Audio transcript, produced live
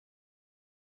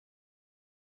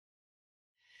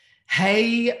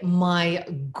Hey, my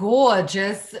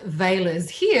gorgeous Veilers.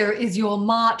 Here is your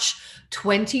March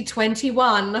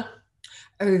 2021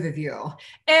 overview.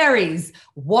 Aries,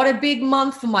 what a big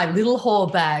month for my little whore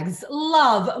bags.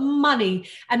 Love, money,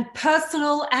 and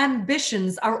personal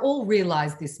ambitions are all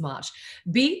realized this March.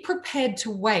 Be prepared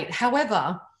to wait.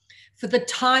 However, for the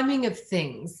timing of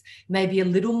things may be a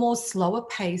little more slower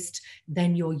paced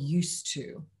than you're used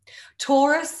to.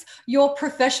 Taurus, your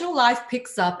professional life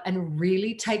picks up and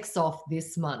really takes off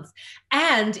this month.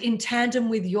 And in tandem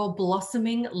with your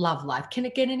blossoming love life. Can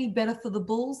it get any better for the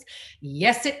bulls?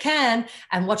 Yes, it can.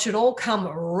 And watch it all come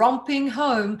romping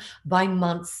home by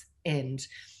month's end.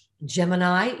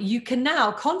 Gemini, you can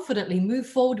now confidently move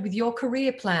forward with your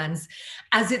career plans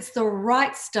as it's the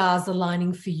right stars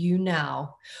aligning for you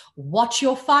now. Watch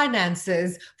your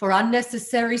finances for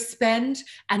unnecessary spend,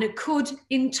 and it could,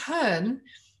 in turn,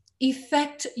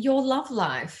 affect your love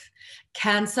life.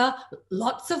 Cancer,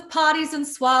 lots of parties and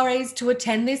soirees to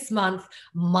attend this month.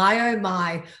 My, oh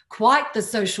my, quite the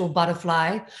social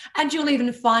butterfly. And you'll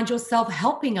even find yourself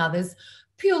helping others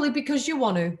purely because you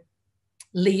want to.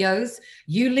 Leos,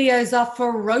 you Leos are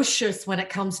ferocious when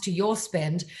it comes to your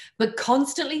spend, but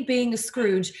constantly being a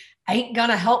Scrooge ain't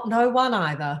gonna help no one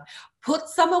either. Put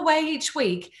some away each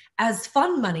week as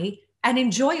fun money and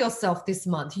enjoy yourself this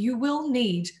month. You will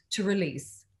need to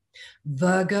release.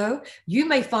 Virgo, you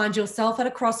may find yourself at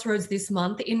a crossroads this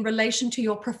month in relation to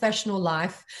your professional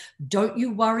life. Don't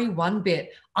you worry one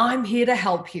bit. I'm here to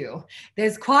help you.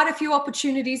 There's quite a few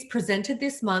opportunities presented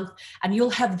this month, and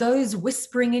you'll have those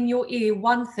whispering in your ear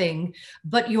one thing,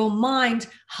 but your mind,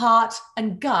 heart,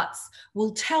 and guts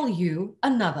will tell you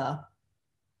another.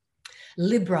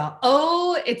 Libra.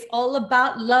 Oh, it's all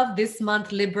about love this month,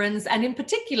 Librans, and in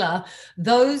particular,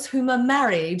 those whom are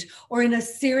married or in a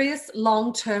serious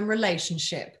long-term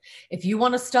relationship. If you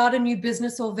want to start a new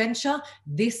business or venture,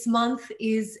 this month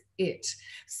is it.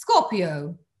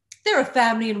 Scorpio. There are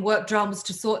family and work dramas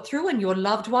to sort through, and your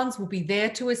loved ones will be there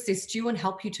to assist you and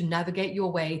help you to navigate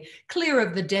your way clear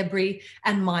of the debris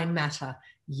and mind matter.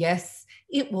 Yes,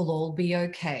 it will all be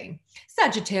okay.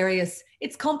 Sagittarius.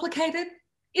 It's complicated.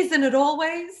 Isn't it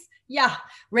always? Yeah,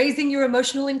 raising your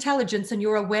emotional intelligence and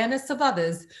your awareness of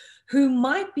others who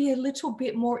might be a little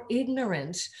bit more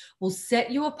ignorant will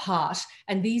set you apart,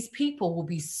 and these people will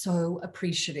be so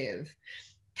appreciative.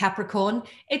 Capricorn,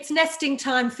 it's nesting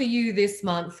time for you this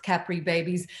month, Capri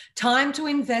babies. Time to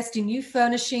invest in new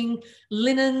furnishing,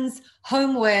 linens,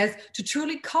 homewares to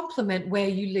truly complement where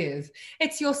you live.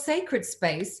 It's your sacred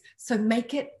space, so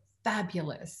make it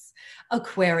fabulous.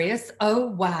 Aquarius, oh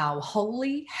wow,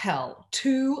 holy hell,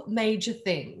 two major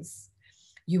things.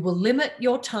 You will limit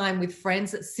your time with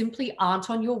friends that simply aren't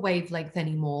on your wavelength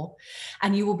anymore,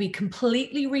 and you will be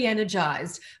completely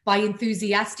re-energized by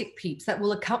enthusiastic peeps that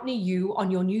will accompany you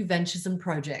on your new ventures and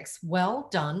projects. Well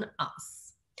done, us.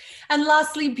 And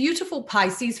lastly, beautiful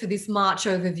Pisces for this March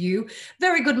overview.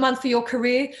 Very good month for your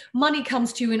career. Money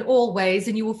comes to you in all ways,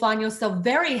 and you will find yourself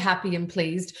very happy and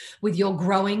pleased with your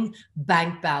growing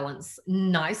bank balance.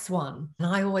 Nice one. And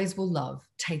I always will love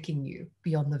taking you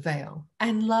beyond the veil.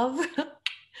 And love,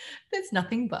 there's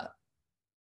nothing but.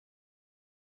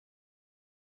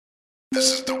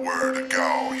 This is the word to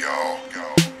go, yo.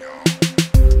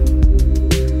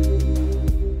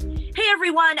 Hey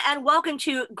everyone, and welcome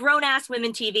to Grown Ass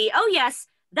Women TV. Oh yes,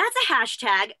 that's a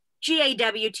hashtag,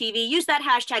 GAW TV. Use that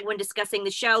hashtag when discussing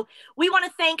the show. We want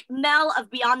to thank Mel of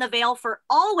Beyond the Veil for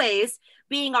always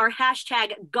being our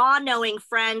hashtag GAW-knowing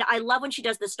friend. I love when she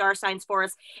does the star signs for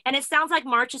us. And it sounds like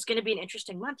March is going to be an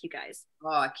interesting month, you guys. Oh,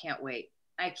 I can't wait.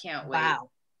 I can't wait. Wow.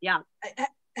 Yeah.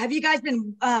 Have you guys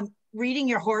been reading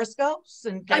your horoscopes?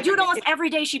 And I do it almost every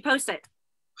day she posts it.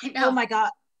 I know. Oh my God.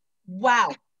 Wow.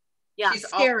 Yeah. She's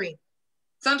scary.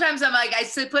 Sometimes I'm like,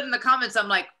 put in the comments, I'm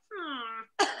like,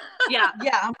 Yeah.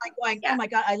 Yeah. I'm like going, oh my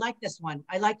God, I like this one.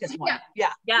 I like this one.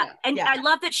 Yeah. And I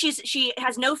love that she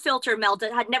has no filter, Mel,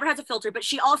 never has a filter, but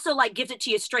she also like gives it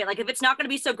to you straight. Like if it's not going to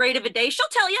be so great of a day, she'll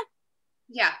tell you.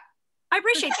 Yeah. I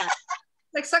appreciate that.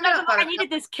 Like, suck it up. I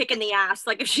needed this kick in the ass.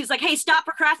 Like if she's like, hey, stop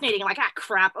procrastinating. I'm like, ah,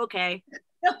 crap. Okay.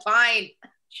 Fine.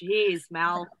 Jeez,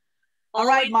 Mel. All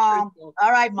right, Mom.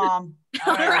 All right, Mom.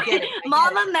 All right, I get it.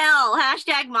 Mama Mel.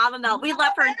 Hashtag Mama Mel. We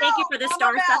love her and thank you for the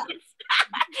star signs.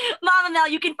 Mama Mel,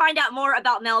 you can find out more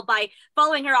about Mel by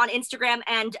following her on Instagram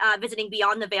and visiting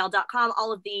beyondtheveil.com.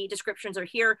 All of the descriptions are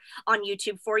here on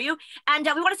YouTube for you. And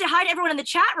we want to say hi to everyone in the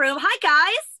chat room. Hi,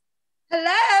 guys.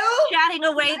 Hello. Chatting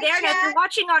away Hi, there. And if chat. you're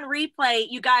watching on replay,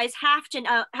 you guys have to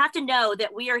know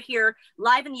that we are here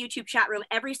live in the YouTube chat room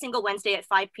every single Wednesday at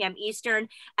 5 p.m. Eastern,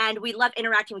 and we love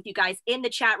interacting with you guys in the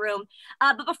chat room.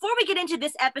 But before we get into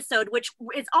this episode, which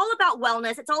is all about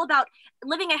wellness, it's all about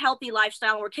living a healthy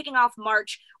lifestyle, and we're kicking off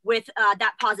March with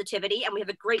that positivity, and we have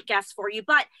a great guest for you.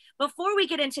 But before we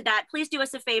get into that, please do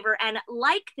us a favor and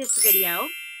like this video.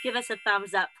 Give us a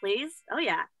thumbs up, please. Oh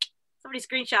yeah. Somebody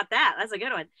screenshot that. That's a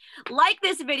good one. Like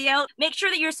this video. Make sure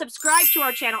that you're subscribed to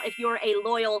our channel if you're a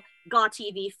loyal GAW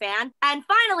TV fan. And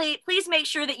finally, please make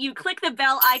sure that you click the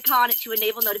bell icon to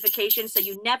enable notifications so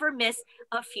you never miss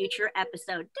a future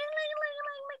episode.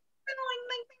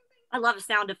 I love a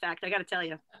sound effect, I gotta tell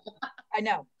you. I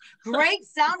know. Great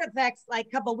sound effects like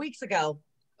a couple weeks ago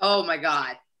Oh my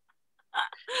God.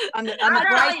 on the I'll tell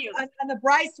Bryce you. on the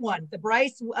Bryce one, the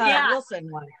Bryce Yeah. Wilson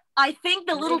one. I think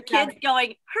the little kids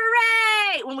going,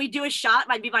 hooray, when we do a shot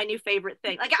might be my new favorite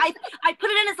thing. Like I put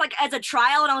it in as a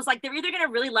trial, and I was like, they're either gonna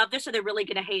really love this or they're really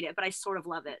gonna hate it, but I sort of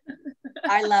love it.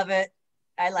 I love it.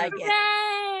 I like it.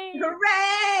 Hooray!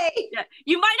 Hooray. Yeah.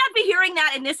 You might not be hearing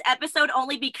that in this episode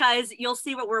only because you'll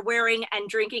see what we're wearing and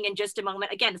drinking in just a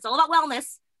moment. Again, it's all about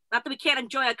wellness. Not that we can't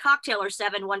enjoy a cocktail or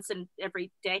 7 once in every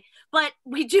day, but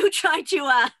we do try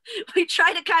to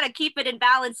kind of keep it in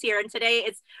balance here. And today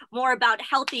it's more about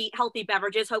healthy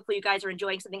beverages. Hopefully you guys are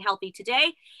enjoying something healthy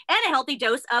today and a healthy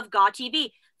dose of GAW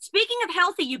TV. Speaking of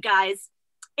healthy, you guys,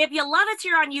 if you love us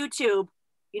here on YouTube,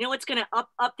 you know what's going to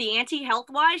up the ante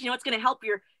health-wise? You know what's going to help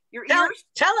your ears?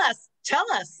 Tell us.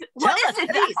 What is it?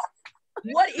 Please.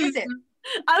 What is it?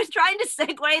 I was trying to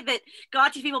segue that GAW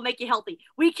TV will make you healthy.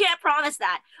 We can't promise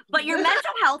that, but your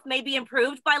mental health may be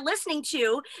improved by listening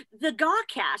to the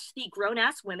GAWcast, the Grown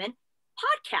Ass Women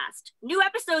podcast. New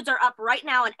episodes are up right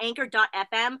now on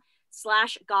anchor.fm/GAW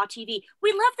TV.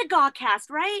 We love the GAWcast,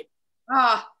 right?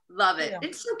 Oh, love it. Yeah.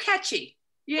 It's so catchy,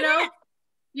 you know?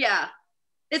 Yeah.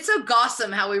 It's so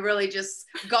awesome how we really just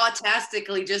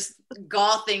gaw-tastically just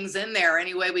gaw things in there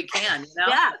any way we can, you know?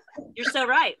 Yeah, you're so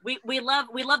right. We love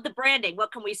the branding.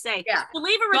 What can we say? Yeah. So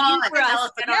leave a review for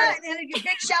us. Yeah, and a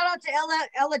big shout out to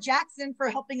Ella Jackson for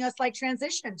helping us like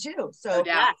transition too. So No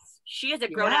doubt. Yes, she is a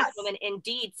grown-ass Yes. woman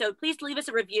indeed. So please leave us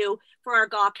a review for our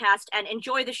GAWcast and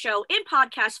enjoy the show in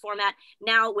podcast format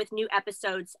now with new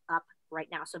episodes up right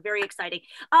now. So very exciting.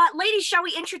 Ladies, shall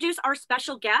we introduce our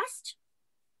special guest?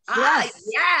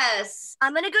 Yes.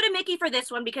 I'm going to go to Mickie for this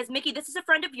one because Mickie, this is a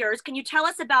friend of yours. Can you tell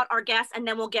us about our guest, and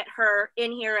then we'll get her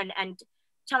in here and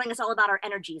telling us all about our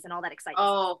energies and all that excitement.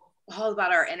 Oh, all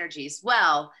about our energies.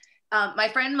 Well, my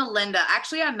friend Malinda,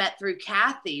 actually I met through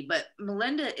Kathy, but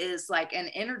Malinda is like an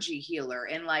energy healer,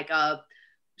 and like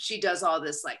she does all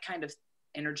this like kind of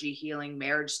energy healing,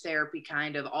 marriage therapy,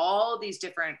 kind of all these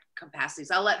different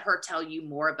capacities. I'll let her tell you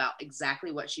more about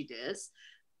exactly what she does.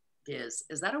 Is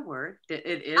that a word? It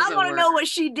is. I want to know what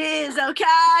she did, okay?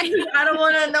 I don't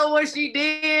want to know what she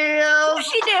did. What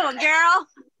she doing, girl?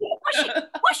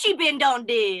 What she been done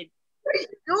did?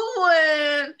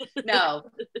 Doing? No.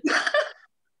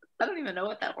 I don't even know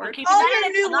what that word is. all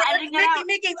your new words,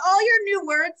 Mickie, all your new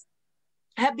words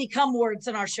have become words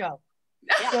in our show.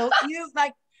 Yeah. So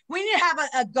we need to have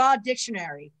a God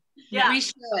dictionary. Yeah. We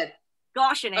should.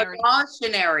 Cautionary. A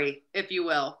cautionary, if you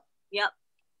will. Yep.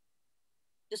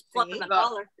 Just flipping the About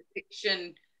collar.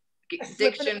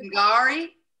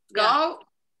 Dictionary. Go.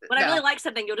 When I really like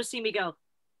something, you'll just see me go.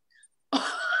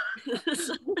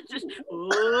 Just,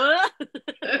 whoa.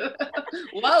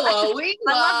 Whoa, wee,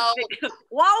 whoa.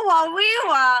 Whoa, wee,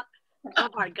 whoa. Oh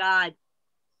my God.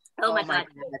 Oh my God.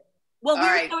 Well,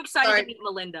 we're so excited to meet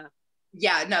Malinda.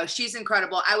 Yeah, no, she's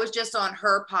incredible. I was just on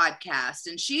her podcast,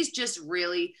 and she's just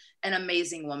really an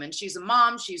amazing woman. She's a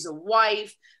mom, she's a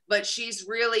wife, but she's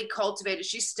really cultivated.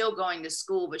 She's still going to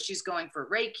school, but she's going for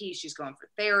Reiki, she's going for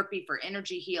therapy, for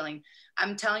energy healing.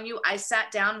 I'm telling you, I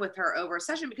sat down with her over a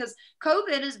session because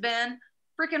COVID has been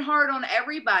freaking hard on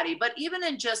everybody. But even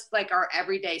in just like our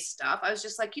everyday stuff, I was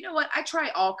just like, you know what? I try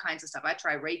all kinds of stuff. I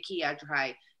try Reiki, I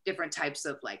try different types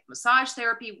of like massage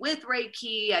therapy with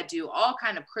Reiki. I do all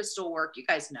kind of crystal work. You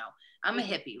guys know I'm a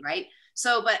hippie, right?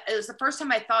 So, but it was the first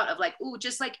time I thought of like, ooh,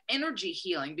 just like energy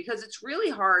healing, because it's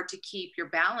really hard to keep your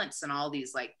balance and all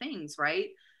these like things, right?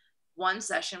 One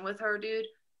session with her, dude.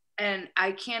 And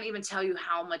I can't even tell you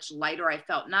how much lighter I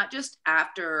felt, not just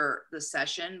after the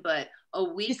session, but a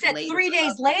week You said later. 3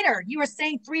 days later. You were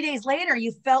saying 3 days later,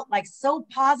 you felt like so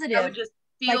positive. I would just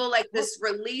feel like this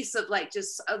release of like,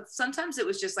 just sometimes it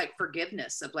was just like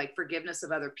forgiveness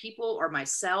of other people or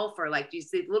myself, or like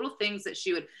these little things that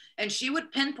she would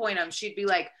pinpoint them. She'd be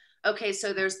like, okay,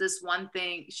 so there's this one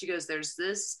thing. She goes, there's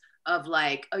this of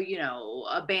like, you know,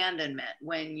 abandonment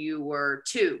when you were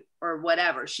 2 or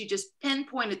whatever. She just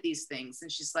pinpointed these things.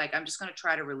 And she's like, I'm just going to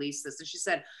try to release this. And she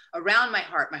said, around my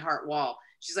heart wall,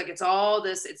 she's like, it's all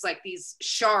this, it's like these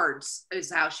shards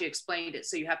is how she explained it.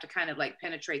 So you have to kind of like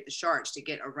penetrate the shards to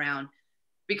get around,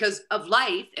 because of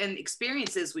life and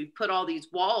experiences. We've put all these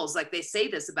walls, like they say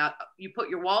this about, you put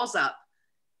your walls up.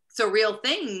 It's a real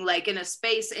thing, like in a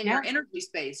space, in your energy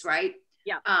space, right?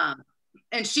 Yeah.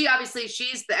 And she obviously,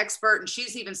 she's the expert and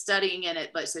she's even studying in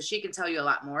it, but so she can tell you a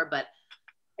lot more. But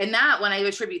in that, when I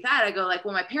attribute that, I go like,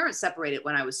 well, my parents separated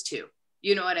when I was 2.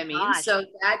 You know what I mean? Gosh. So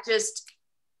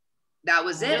that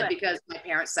was it, because my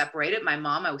parents separated. My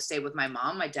mom, I would stay with my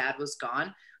mom. My dad was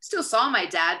gone. Still saw my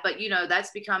dad, but you know,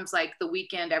 that's becomes like the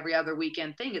weekend, every other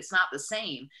weekend thing. It's not the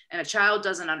same. And a child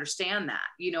doesn't understand that.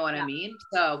 You know what I mean?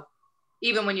 So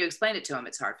even when you explain it to them,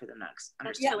 it's hard for them to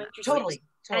understand. Yeah, totally.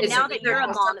 And now that you're a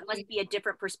mom, it must be a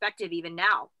different perspective even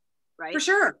now, right? For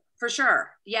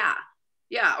sure. Yeah.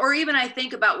 Yeah. Or even I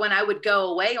think about when I would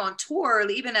go away on tour,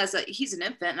 even as he's an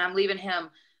infant and I'm leaving him,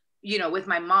 you know, with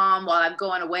my mom while I'm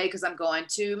going away, because I'm going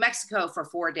to Mexico for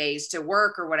 4 days to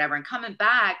work or whatever and coming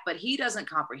back, but he doesn't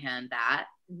comprehend that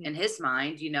in his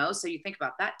mind, you know? So you think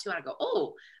about that too. And I go,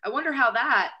 oh, I wonder how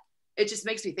it just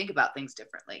makes me think about things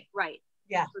differently. Right.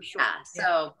 Yeah, for sure. Yeah,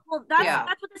 so well,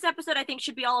 that's what this episode I think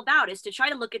should be all about, is to try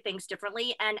to look at things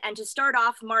differently and to start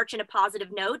off March in a positive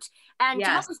note. And to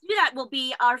help us do that will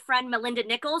be our friend Malinda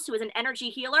Nicholes, who is an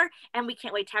energy healer, and we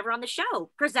can't wait to have her on the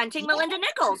show. Presenting Malinda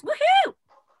Nicholes. Woohoo!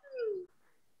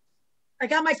 I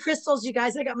got my crystals, you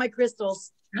guys. I got my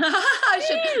crystals. I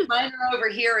should, mine are over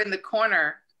here in the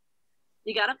corner.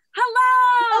 You got them?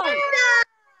 Hello!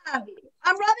 Malinda!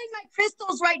 I'm rubbing my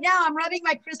crystals right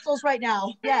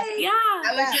now. Yes. Yeah.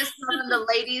 I was just telling the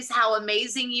ladies how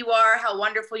amazing you are, how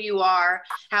wonderful you are,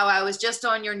 how I was just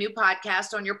on your new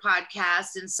podcast,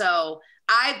 And so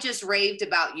I've just raved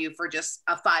about you for just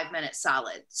a 5-minute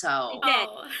solid. So I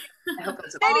hope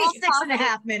it's maybe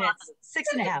 6.5 minutes.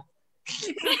 6.5.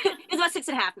 It's about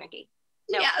 6.5, Mickie.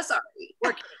 No. Yeah, sorry.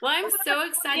 Well, I'm so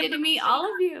excited to meet all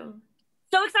of you.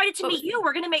 So excited to meet you.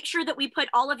 We're going to make sure that we put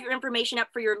all of your information up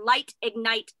for your Light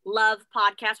Ignite Love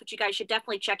podcast, which you guys should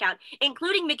definitely check out,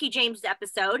 including Mickie James'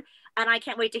 episode. And I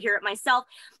can't wait to hear it myself.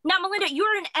 Now, Malinda,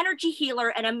 you're an energy healer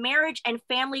and a marriage and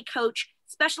family coach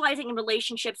specializing in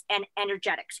relationships and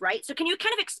energetics, right? So can you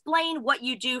kind of explain what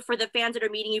you do for the fans that are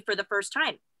meeting you for the first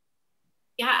time?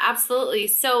 Yeah, absolutely.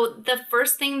 So the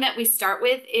first thing that we start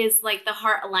with is like the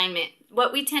heart alignment.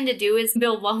 What we tend to do is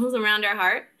build walls around our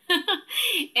heart.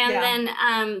 And then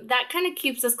that kind of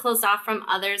keeps us closed off from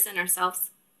others and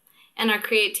ourselves and our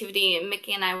creativity. And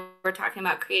Mickie and I were talking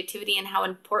about creativity and how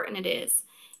important it is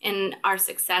in our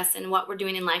success and what we're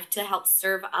doing in life to help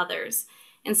serve others.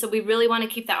 And so we really want to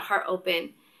keep that heart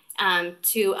open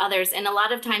to others. And a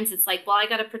lot of times it's like, well, I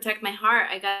got to protect my heart.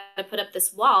 I got to put up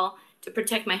this wall to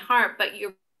protect my heart, but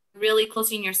you're really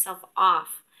closing yourself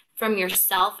off from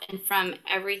yourself and from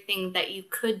everything that you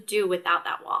could do without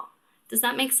that wall. Does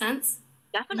that make sense?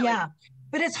 Definitely. Yeah,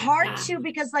 but it's hard too,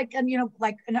 because like, you know,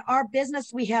 like in our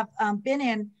business we have been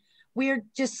in, we're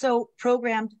just so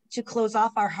programmed to close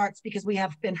off our hearts because we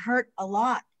have been hurt a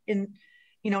lot in,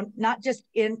 you know, not just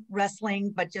in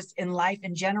wrestling, but just in life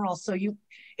in general. So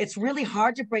it's really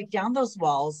hard to break down those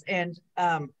walls. And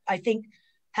I think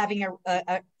having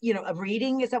a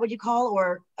reading, is that what you call,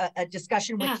 or a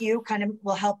discussion with you kind of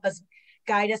will help us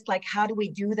guide us, like, how do we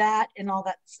do that and all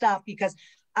that stuff? Because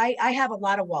I have a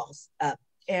lot of walls up,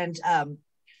 and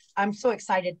I'm so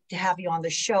excited to have you on the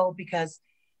show, because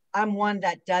I'm one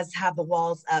that does have the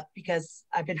walls up because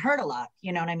I've been hurt a lot,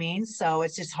 you know what I mean? So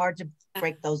it's just hard to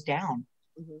break those down.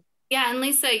 Mm-hmm. Yeah, and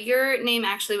Lisa, your name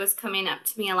actually was coming up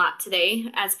to me a lot today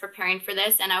as preparing for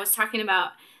this, and I was talking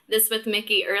about this with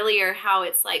Mickie earlier, how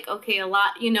it's like, okay, a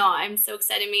lot, you know, I'm so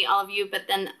excited to meet all of you, but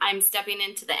then I'm stepping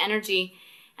into the energy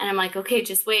and I'm like, okay,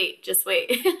 just wait. It's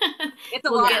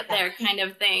we'll get there kind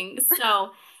of thing.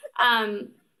 So,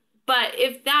 but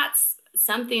if that's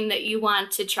something that you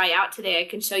want to try out today, I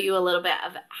can show you a little bit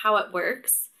of how it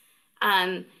works.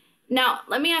 Now,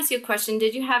 let me ask you a question.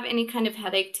 Did you have any kind of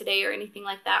headache today or anything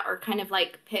like that, or kind of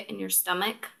like pit in your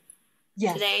stomach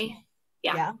today?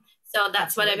 Yeah. So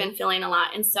that's what I've been feeling a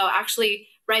lot. And so actually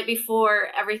right before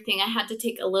everything, I had to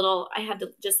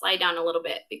just lie down a little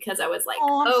bit, because I was like,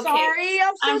 I'm sorry.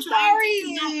 I'm so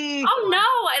sorry. Oh no,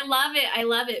 I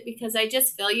love it because I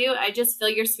just feel you. I just feel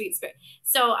your sweet spirit.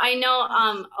 So I know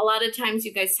a lot of times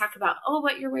you guys talk about,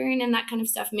 what you're wearing and that kind of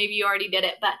stuff. Maybe you already did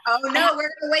it, but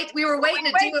we were waiting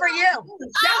to do it for you.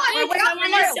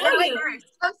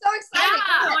 I'm so excited.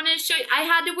 Yeah, I want to show you. I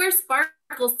had to wear sparkles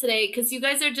sparkles today because you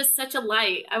guys are just such a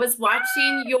light. I was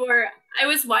watching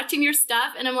your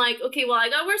stuff and I'm like, okay, well, I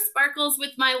gotta wear sparkles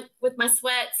with my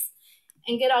sweats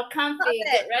and get all comfy,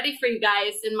 get ready for you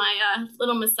guys in my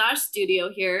little massage studio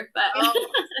here. But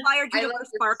inspired you to wear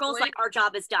sparkles, like our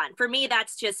job is done. For me,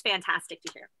 that's just fantastic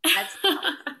to hear. That's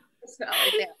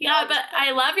yeah, but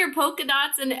I love your polka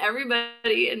dots and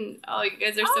everybody, and you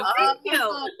guys are so thank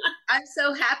you. I'm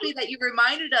so happy that you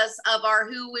reminded us of our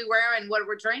who we wear and what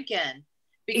we're drinking,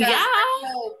 because I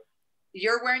know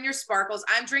you're wearing your sparkles.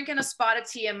 I'm drinking a spot of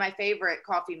tea, and my favorite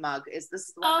coffee mug is the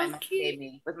one my mom gave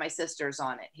me with my sisters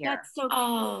on it here. That's so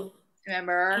cute.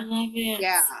 Remember? I love it.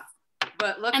 Yeah.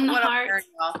 But look at what I'm wearing,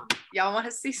 y'all. Y'all want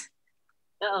to see?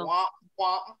 Oh.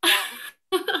 Womp, womp.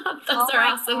 Those are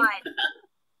awesome. God.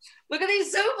 Look at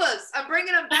these Zubas. I'm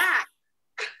bringing them back.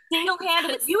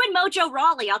 Single-handed. You and Mojo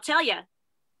Raleigh, I'll tell you.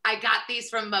 I got these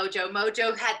from Mojo.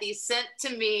 Mojo had these sent to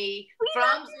me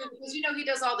from, because you know he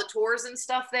does all the tours and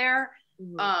stuff there.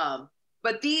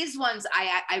 But these ones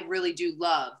I really do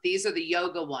love. These are the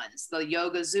yoga ones, the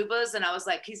yoga Zubas. And I was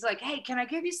like, he's like, hey, can I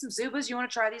give you some Zubas? You want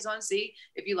to try these on, see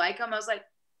if you like them? I was like,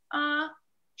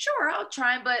 sure, I'll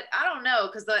try them, but I don't know,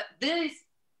 because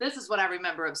this is what I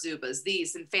remember of Zubas.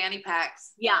 These and fanny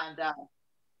packs. Yeah. And the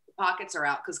pockets are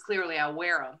out because clearly I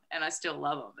wear them and I still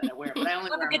love them and I wear them, but I only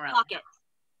wear them around. Pocket.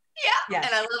 Yeah. Yes.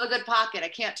 And I love a good pocket. I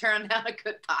can't turn down a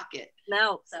good pocket.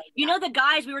 No. So, you know, the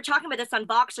guys, we were talking about this on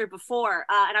Boxer before,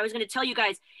 and I was going to tell you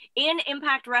guys, in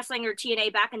Impact Wrestling or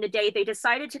TNA back in the day, they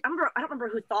decided to, I don't remember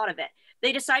who thought of it.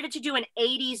 They decided to do an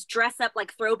 80s dress up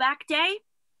like throwback day.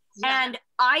 Yeah. And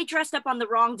I dressed up on the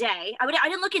wrong day. I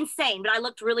didn't look insane, but I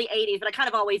looked really 80s, but I kind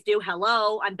of always do.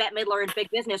 Hello, I'm Bette Midler in big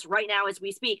business right now as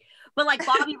we speak. But like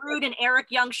Bobby Roode and Eric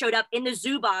Young showed up in the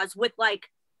Zubas with like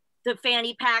the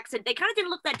fanny packs, and they kind of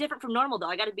didn't look that different from normal, though.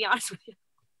 I got to be honest with you.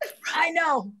 I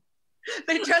know.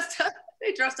 They dressed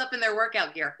up in their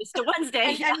workout gear. It's the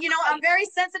Wednesday. And you know, I'm very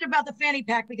sensitive about the fanny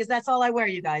pack because that's all I wear,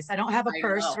 you guys. I don't have a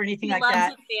purse or anything like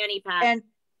that. A fanny pack. And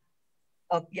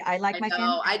I like my fanny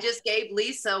pack. I just gave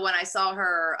Lisa, when I saw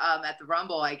her at the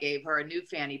Rumble, I gave her a new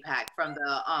fanny pack from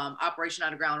the Operation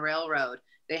Underground Railroad.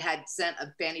 They had sent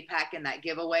a fanny pack in that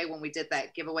giveaway when we did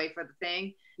that giveaway for the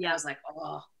thing. Yeah. And I was like,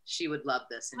 oh, she would love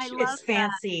this. And it's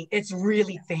fancy. It's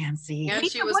really fancy. And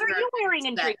Lisa, she was what are you wearing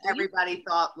in that everybody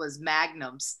thought was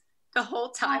Magnums the whole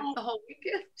time, the whole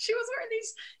weekend. She was wearing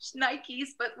these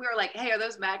Nikes, but we were like, hey, are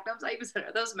those Magnums? I even said,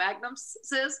 are those Magnums,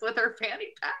 sis, with her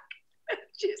fanny pack?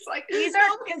 She's like, these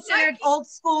are considered old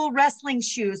school wrestling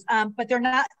shoes, but they're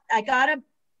not.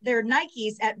 They're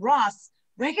Nikes at Ross,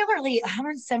 regularly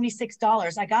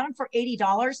 $176. I got them for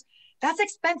 $80. That's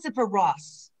expensive for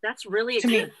Ross. That's really to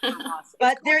me.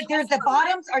 But they're the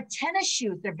bottoms are tennis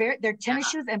shoes. They're tennis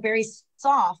shoes and very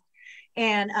soft.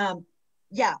 And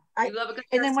yeah, I love a good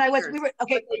and then when we were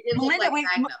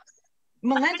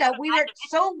Malinda, like we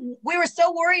were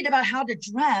so worried about how to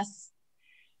dress.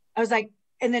 I was like,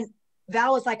 and then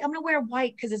Val was like, I'm gonna wear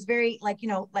white because it's very like, you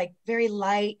know, like very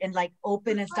light and like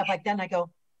open and stuff like that. And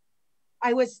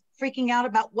I was freaking out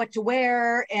about what to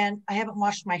wear, and I haven't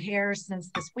washed my hair since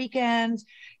this weekend.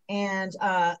 And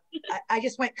I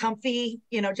just went comfy,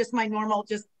 you know, just my normal,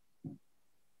 I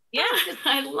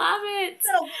love it.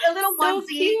 A little onesie.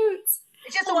 Cute.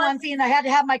 It's just a onesie, and I had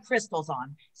to have my crystals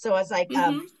on. So I was like,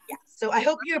 yeah. So I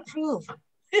hope you approve.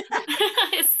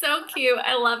 It's so cute.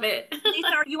 I love it.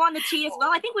 Lisa, are you on the tea as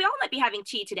well? I think we all might be having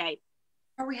tea today.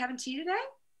 Are we having tea today?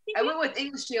 I went with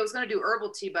English tea. I was going to do herbal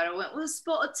tea, but I went with a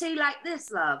spot of tea like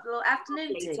this, love. A little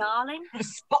afternoon tea. Darling. A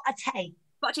spot of tea.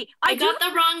 I got the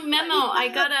wrong memo. I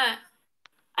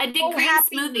did green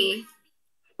smoothie.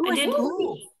 I did.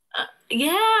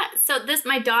 Yeah. So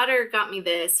my daughter got me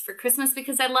this for Christmas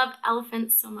because I love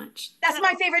elephants so much. That's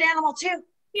my favorite animal too.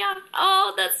 Yeah.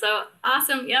 Oh, that's so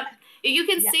awesome. Yep. You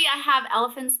can see I have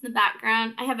elephants in the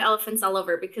background. I have elephants all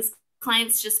over because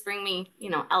clients just bring me, you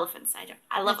know, elephants.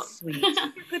 I love them. Sweet.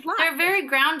 They're a very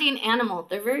grounding animal.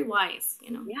 They're very wise,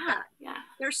 you know. Yeah.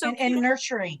 They're so and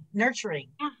nurturing. Yeah.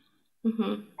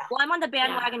 Mm-hmm. Well, I'm on the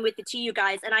bandwagon with the tea, you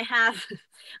guys, and I have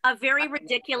a very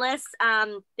ridiculous.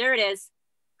 There it is.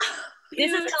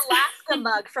 This is an Alaska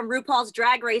mug from RuPaul's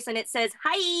Drag Race, and it says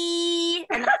 "Hi,"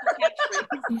 and that's the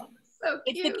catchphrase. So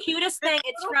cute. It's the cutest thing.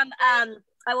 It's from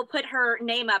I will put her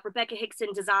name up, Rebecca Hickson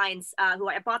Designs, who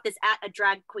I bought this at a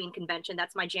drag queen convention.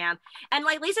 That's my jam. And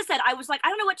like Lisa said, I was like, I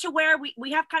don't know what to wear.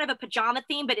 We have kind of a pajama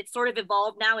theme, but it's sort of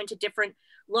evolved now into different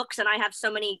looks. And I have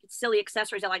so many silly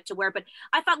accessories I like to wear. But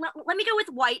I thought, let me go with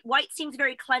white. White seems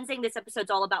very cleansing. This episode's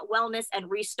all about wellness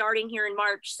and restarting here in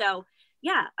March. So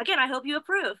yeah, again, I hope you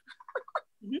approve.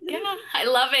 Yeah, I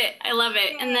love it. I love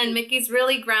it. And then Mickie's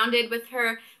really grounded with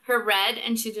her her red,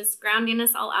 and she's just grounding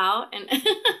us all out. And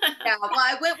yeah, well,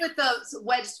 I went with the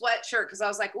wedge sweatshirt because I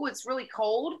was like, oh, it's really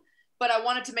cold, but I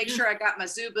wanted to make sure I got my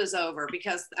Zubas over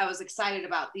because I was excited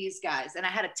about these guys. And I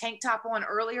had a tank top on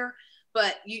earlier,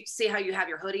 but you see how you have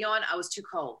your hoodie on? I was too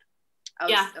cold.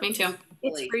 Me too.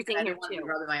 It's freezing I here didn't want to too. be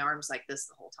rubbing my arms like this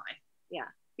the whole time. Yeah.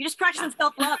 You're just practicing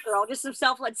self-love, girl. Just some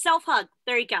self-hug.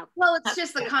 There you go. Well, it's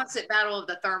just the constant battle of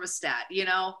the thermostat, you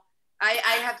know?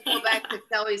 I have to go back to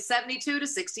tell you 72 to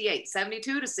 68,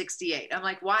 72 to 68. I'm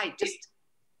like, why? Just,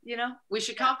 you know, we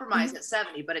should compromise at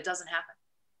 70, but it doesn't happen.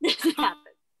 It doesn't happen.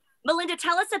 Melinda,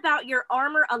 tell us about your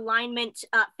armor alignment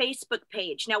Facebook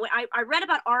page. Now, I read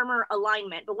about armor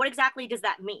alignment, but what exactly does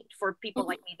that mean for people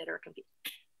like me that are confused?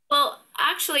 Well,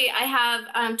 actually, I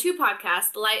have 2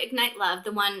 podcasts, The Light Ignite Love,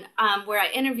 the one where I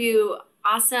interview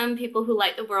awesome people who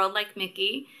light the world like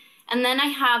Mickie. And then I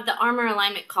have the Armor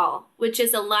Alignment Call, which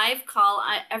is a live call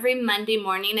every Monday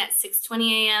morning at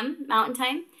 6:20 a.m. Mountain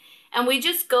Time. And we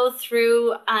just go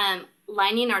through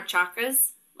lining our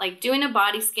chakras, like doing a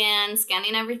body scan,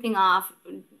 scanning everything off,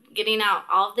 getting out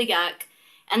all of the yuck,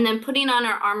 and then putting on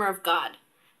our armor of God.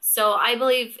 So I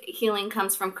believe healing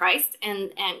comes from Christ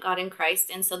and God in Christ.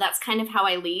 And so that's kind of how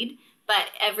I lead. But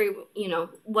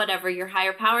whatever your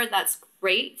higher power, that's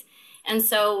great. And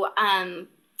so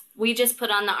we just put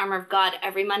on the armor of God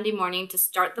every Monday morning to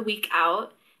start the week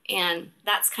out. And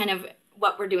that's kind of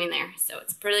what we're doing there. So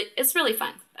it's really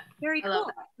fun. Very cool.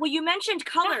 Well, you mentioned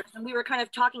colors, and we were kind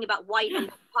of talking about white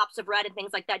and pops of red and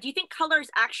things like that. Do you think colors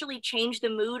actually change the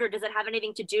mood, or does it have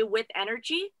anything to do with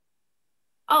energy?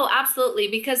 Oh, absolutely.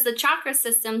 Because the chakra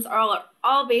systems are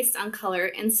all based on color.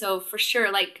 And so for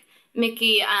sure, like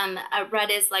Mickie, red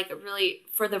is like really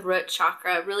for the root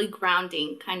chakra, really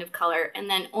grounding kind of color. And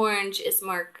then orange is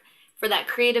more for that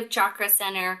creative chakra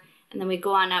center. And then we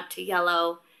go on up to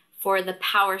yellow for the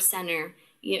power center.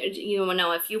 You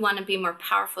know, if you want to be more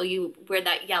powerful, you wear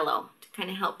that yellow to kind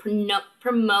of help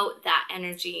promote that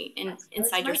energy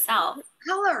inside yourself.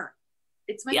 Color.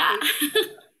 It's my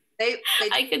favorite.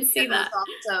 I can see that.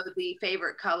 Also, the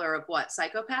favorite color of what?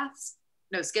 Psychopaths?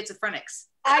 No, schizophrenics.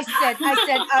 I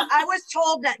was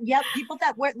told that people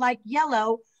that wear like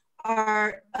yellow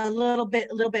are a little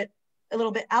bit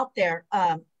out there.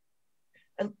 Power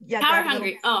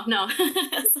hungry. Oh no.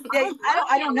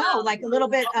 I don't know. Like a little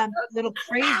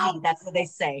crazy. That's what they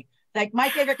say. Like my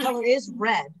favorite color is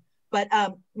red, but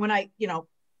when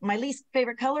my least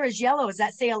favorite color is yellow. Does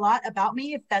that say a lot about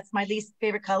me? If that's my least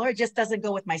favorite color, it just doesn't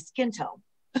go with my skin tone.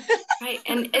 Right.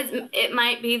 And it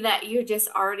might be that you just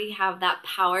already have that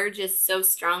power just so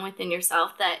strong within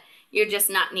yourself that you're just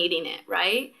not needing it.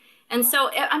 Right. And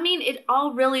so, I mean, it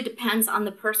all really depends on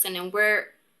the person and where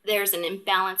there's an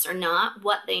imbalance or not,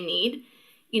 what they need,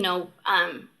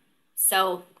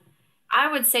 so I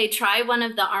would say try one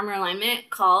of the armor alignment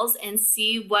calls and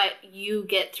see what you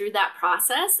get through that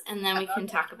process. And then we can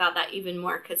talk about that even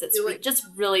more because it's just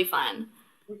really fun.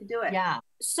 We can do it. Yeah.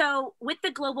 So with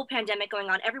the global pandemic going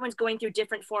on, everyone's going through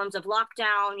different forms of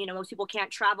lockdown. Most people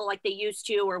can't travel like they used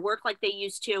to or work like they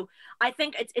used to. I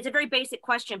think it's a very basic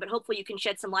question, but hopefully you can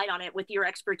shed some light on it with your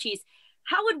expertise.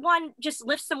 How would one just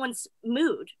lift someone's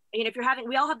mood? If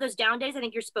we all have those down days. I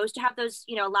think you're supposed to have those,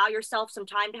 allow yourself some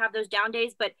time to have those down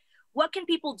days, but what can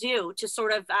people do to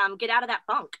sort of get out of that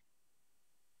funk?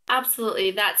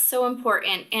 Absolutely. That's so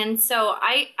important. And so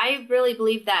I really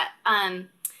believe that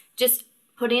just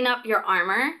putting up your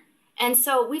armor. And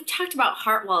so we've talked about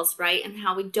heart walls, right? And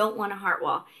how we don't want a heart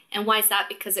wall. And why is that?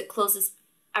 Because it closes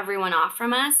everyone off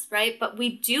from us, right? But we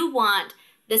do want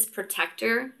this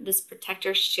protector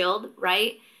shield,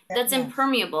 right? That's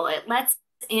impermeable. It lets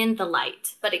in the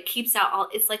light, but it keeps out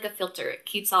it's like a filter. It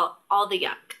keeps out all the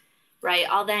yuck, right?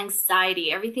 All the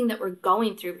anxiety, everything that we're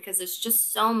going through, because there's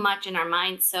just so much in our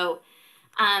mind. So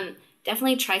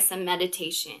definitely try some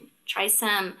meditation, try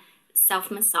some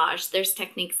self-massage. There's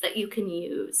techniques that you can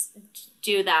use,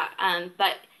 do that.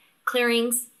 But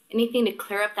clearings, anything to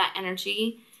clear up that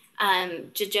energy,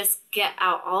 to just get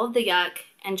out all of the yuck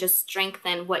and just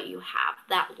strengthen what you have,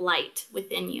 that light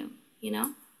within you,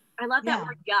 I love that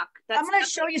word yuck. I'm going to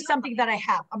show you something that I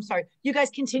have. I'm sorry. You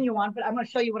guys continue on, but I'm going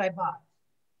to show you what I bought.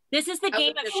 This is the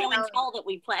game of show and tell that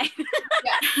we play.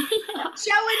 Yeah.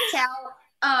 Show and tell.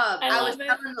 I was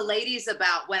telling the ladies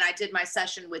about when I did my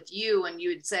session with you, and you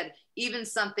had said even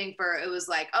something it was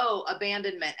like,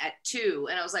 abandonment at 2.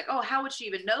 And I was like, how would she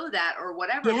even know that or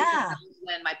whatever? Yeah. Because that was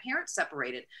when my parents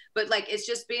separated. But it's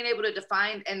just being able to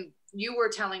define. And you were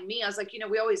telling me, I was like,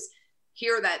 we always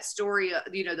hear that story,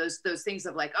 those things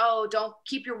of like, don't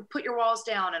put your walls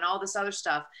down and all this other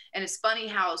stuff. And it's funny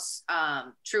how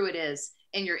true it is.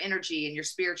 in your energy and your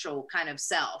spiritual kind of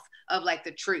self of like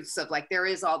the truths of like, there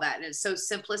is all that. And it's so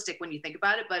simplistic when you think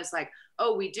about it, but it's like,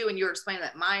 oh, we do. And you're explaining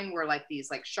that mine were like these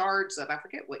like shards of, I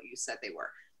forget what you said they were,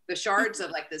 the shards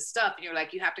of like this stuff. And you're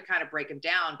like, you have to kind of break them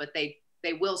down, but they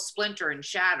will splinter and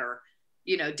shatter,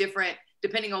 you know, different,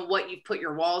 depending on what you put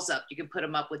your walls up, you can put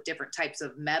them up with different types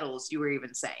of metals, you were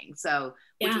even saying. So,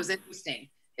 which was interesting.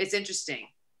 It's interesting.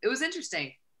 It was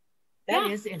interesting.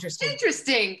 That is interesting.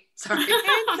 Interesting. Sorry.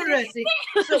 Interesting.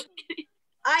 So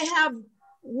I have.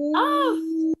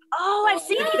 Oh, I've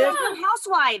seen these on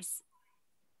Housewives.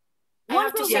 I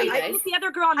have to show you guys. The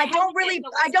other girl on the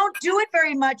I don't do it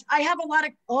very much. I have a lot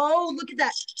of, look at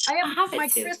that. I have my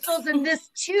too. crystals in this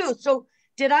too. So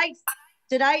did I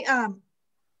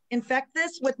infect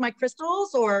this with my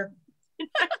crystals, or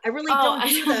I really don't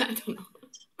do that? I don't know.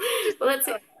 Well, let's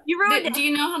see. You ruined it. Do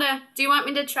you know how to, do you want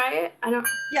me to try it? I don't.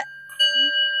 Yeah.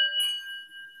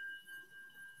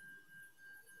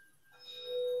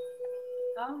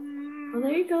 Well,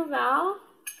 there you go, Val.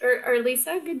 Or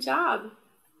Lisa, good job.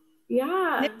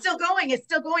 Yeah. It's still going. It's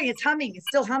still going. It's humming. It's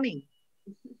still humming.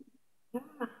 Yeah.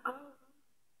 Oh.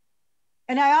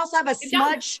 And I also have a Good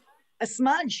job.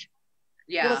 smudge.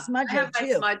 Yeah. Little smudge I have my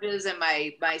too. smudges and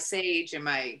my sage and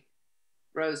my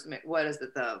rose, what is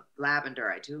it? The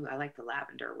lavender. I like the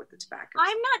lavender with the tobacco.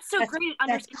 I'm not so great at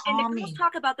that's understanding. And the girls calming.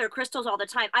 talk about their crystals all the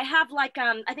time. I have like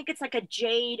I think it's like a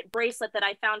jade bracelet that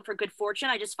I found for good fortune.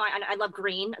 I just find I love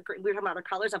green. We were talking about other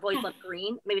colors. I've always loved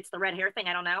green. Maybe it's the red hair thing.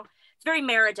 I don't know. It's very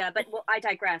Merida, but I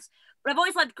digress. But I've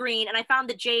always loved green, and I found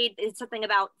the jade is something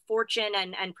about fortune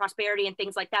and prosperity and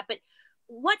things like that. But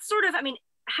what sort of, I mean,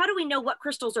 how do we know what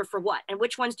crystals are for what, and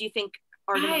which ones do you think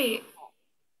are the most?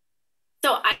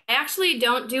 So I actually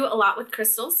don't do a lot with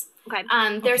crystals. Okay.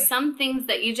 There's some things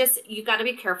that you got to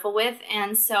be careful with.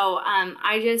 And so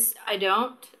I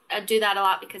don't do that a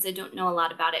lot because I don't know a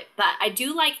lot about it. But I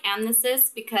do like amethysts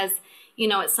because, you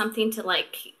know, it's something to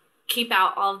like keep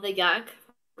out all of the yuck,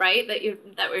 right? That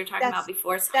we were talking about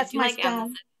before. So That's I do my like stone.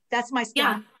 amethyst. That's my stone.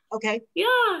 Yeah. Okay.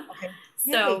 Yeah. Okay.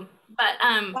 So,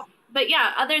 but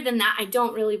yeah, other than that, I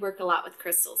don't really work a lot with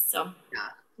crystals. So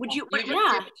Would you? You What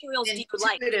materials do you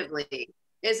like? intuitively?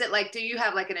 Is it like, do you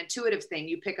have like an intuitive thing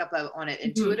you pick up on it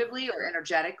intuitively or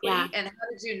energetically? Yeah. And how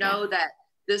did you know that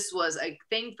this was a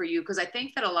thing for you? Because I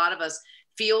think that a lot of us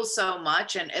feel so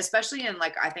much, and especially in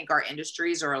like, I think our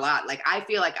industries are a lot, like I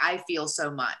feel like I feel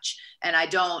so much and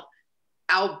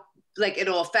I'll like,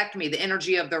 it'll affect me. The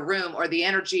energy of the room or the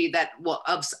energy that will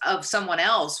of someone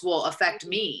else will affect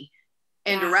me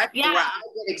indirectly. Yeah. Where I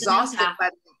get exhausted by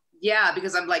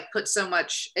because I'm like put so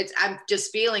much, I'm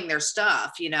just feeling their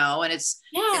stuff, you know, and it's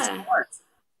hard.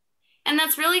 And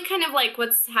that's really kind of like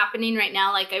what's happening right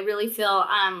now. Like I really feel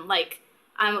like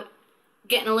I'm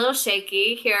getting a little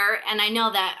shaky here, and I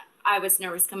know that I was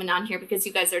nervous coming on here because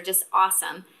you guys are just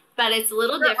awesome, but it's a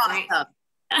little different. Awesome.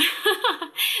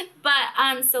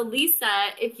 But so Lisa,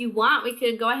 if you want, we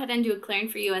could go ahead and do a clearing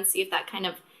for you and see if that kind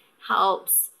of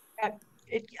helps.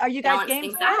 Are you guys game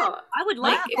things for that? out. I would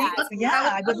like that.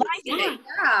 I would like Yeah. it.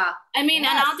 Yeah. I mean,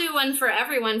 Yes. and I'll do one for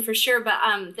everyone for sure.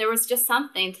 But there was just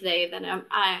something today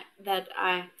that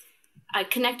I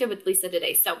connected with Lisa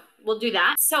today, so we'll do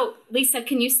that. So Lisa,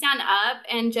 can you stand up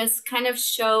and just kind of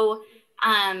show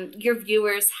your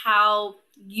viewers how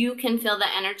you can feel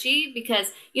the energy?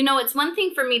 Because you know, it's one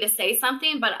thing for me to say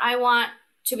something, but I want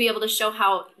to be able to show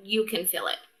how you can feel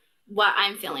it, what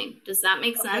I'm feeling. Does that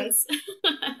make sense?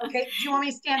 Okay. Do you want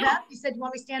me to stand up? You said you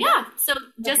want me to stand up? Yeah, so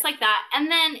just like that.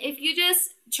 And then if you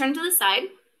just turn to the side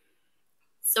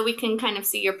so we can kind of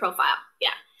see your profile.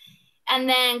 Yeah. And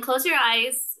then close your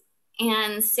eyes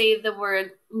and say the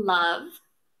word love.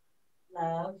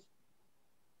 Love.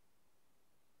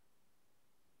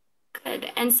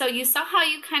 Good. And so you saw how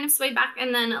you kind of swayed back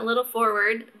and then a little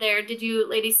forward there. Did you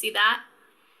ladies see that?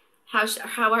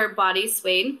 How our body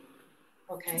swayed?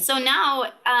 Okay. So now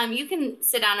you can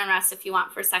sit down and rest if you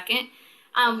want for a second.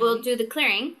 We'll do the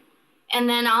clearing, and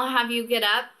then I'll have you get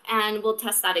up and we'll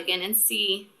test that again and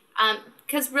see.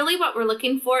 Because really what we're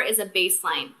looking for is a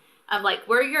baseline of like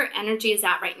where your energy is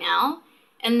at right now,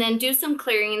 and then do some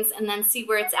clearings and then see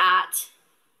where it's at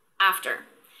after.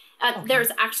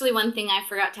 There's actually one thing I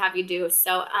forgot to have you do.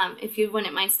 So if you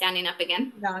wouldn't mind standing up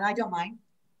again. No, and I don't mind.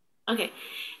 Okay.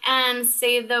 And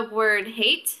say the word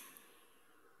hate.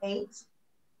 Hate.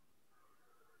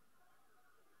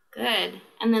 Good.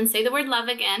 And then say the word love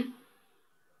again.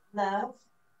 Love.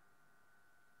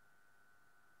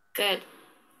 Good.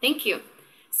 Thank you.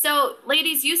 So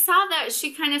ladies, you saw that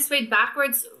she kind of swayed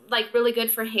backwards, like really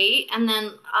good for hate. And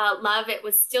then love, it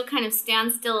was still kind of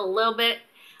stand still a little bit.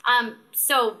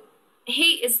 So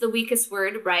hate is the weakest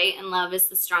word, right? And love is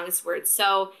the strongest word.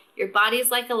 So your body is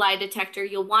like a lie detector.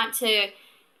 You'll want to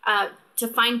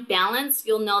find balance.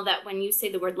 You'll know that when you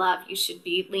say the word love, you should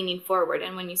be leaning forward.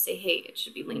 And when you say hate, it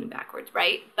should be leaning backwards,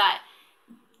 right? But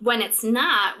when it's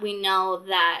not, we know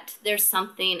that there's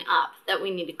something up that we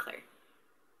need to clear.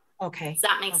 Okay. Does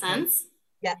that make sense?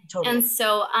 Yeah, totally. And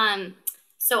so,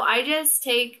 so I just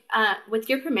take, with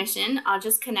your permission, I'll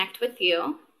just connect with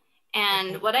you.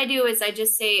 And what I do is I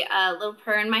just say a little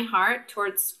prayer in my heart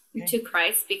towards to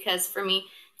Christ, because for me,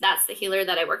 that's the healer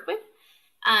that I work with.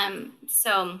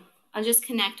 So I'll just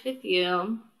connect with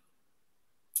you.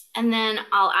 And then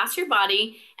I'll ask your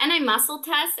body, and I muscle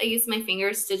test. I use my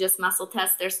fingers to just muscle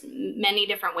test. There's many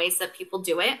different ways that people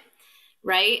do it,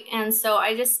 right? And so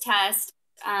I just test,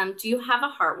 do you have a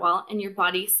heart wall? And your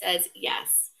body says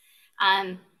yes.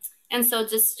 And so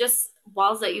just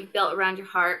walls that you've built around your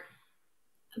heart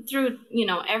through, you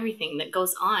know, everything that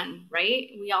goes on,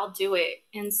 right? We all do it.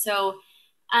 And so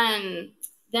then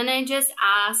I just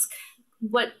ask,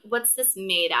 what's this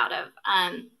made out of?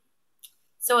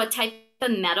 So a type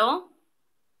of metal,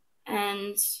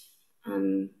 and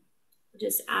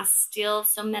just ask steel,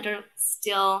 so metal,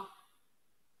 steel,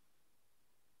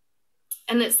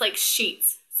 and it's like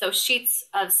sheets. So sheets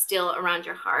of steel around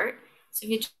your heart. So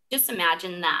if you just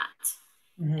imagine that,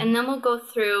 and then we'll go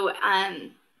through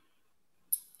and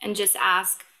just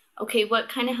ask, okay, what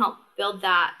kind of helped build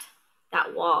that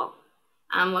wall?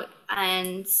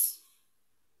 And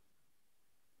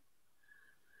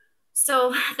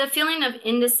so the feeling of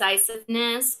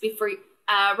indecisiveness before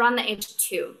around the age of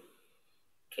 2,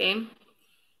 okay?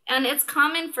 And it's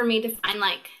common for me to find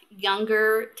like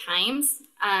younger times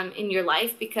in your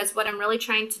life, because what I'm really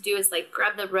trying to do is like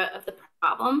grab the root of the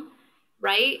problem,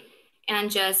 right?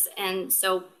 And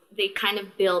so they kind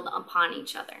of build upon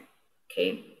each other,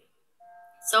 okay?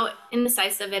 So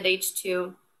indecisive at age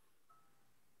 2.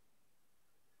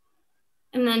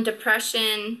 And then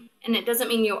depression, and it doesn't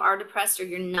mean you are depressed or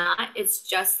you're not. It's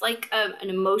just like an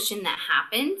emotion that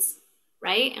happens,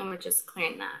 right? And we're just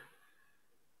clearing that.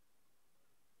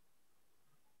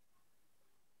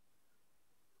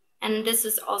 And this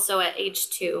is also at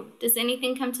age 2. Does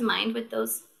anything come to mind with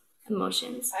those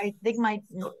emotions? I think my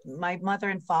mother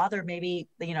and father, maybe,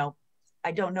 you know,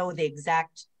 I don't know the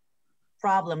exact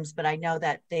problems, but I know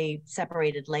that they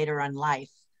separated later on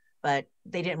life, but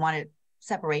they didn't want to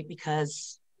separate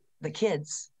because the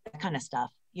kids, that kind of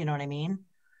stuff, you know what I mean?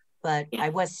 But I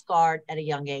was scarred at a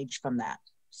young age from that.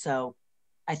 So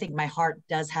I think my heart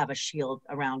does have a shield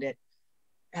around it,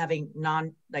 having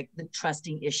the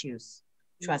trusting issues.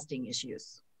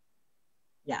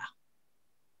 Yeah.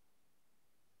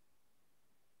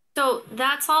 So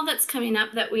that's all that's coming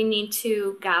up that we need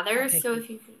to gather. So if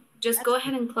you could just go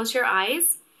ahead and close your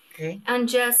eyes. Okay. And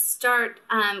just start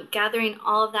gathering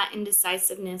all of that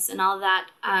indecisiveness and all that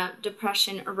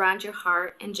depression around your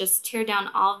heart, and just tear down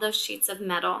all of those sheets of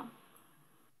metal.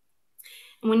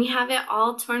 And when you have it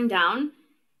all torn down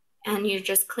and you're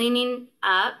just cleaning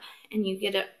up and you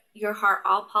get your heart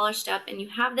all polished up and you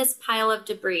have this pile of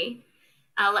debris,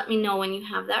 let me know when you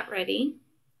have that ready.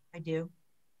 I do.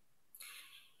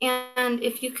 And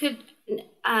if you could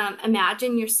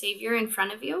imagine your Savior in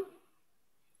front of you,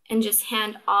 and just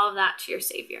hand all of that to your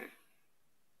Savior.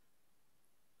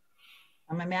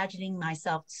 I'm imagining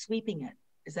myself sweeping it.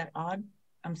 Is that odd?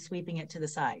 I'm sweeping it to the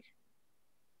side.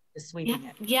 Just sweeping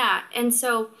it. Yeah. And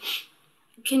so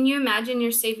can you imagine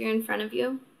your Savior in front of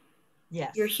you?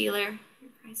 Yes. Your healer,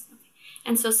 your Christ. Okay.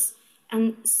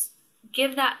 And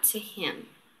give that to him.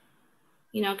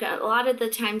 You know, a lot of the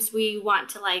times we want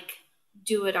to like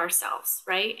do it ourselves,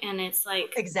 right? And it's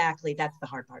like, exactly. That's the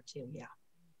hard part too. Yeah.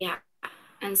 Yeah.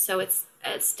 And so it's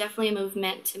definitely a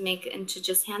movement to make and to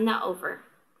just hand that over.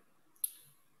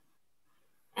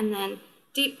 And then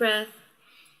deep breath.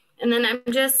 And then I'm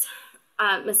just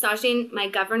massaging my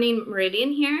governing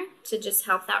meridian here to just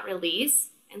help that release.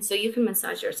 And so you can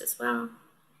massage yours as well.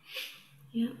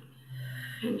 Yeah.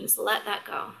 And just let that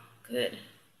go. Good.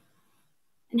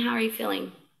 And how are you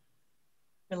feeling?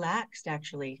 Relaxed,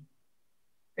 actually.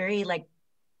 Very like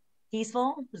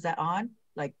peaceful. Is that odd?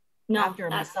 Like no, after a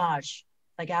massage.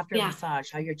 Like after a massage,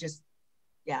 how you're just,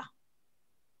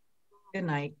 good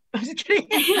night. I'm just kidding.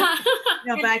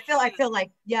 No, but I feel like,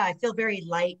 I feel very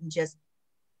light, and just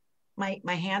my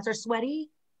hands are sweaty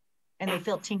and they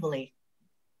feel tingly.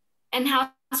 And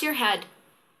how's your head?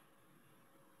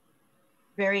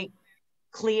 Very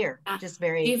clear, just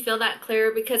very. Do you feel that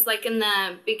clear? Because like in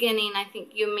the beginning, I think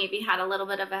you maybe had a little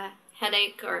bit of a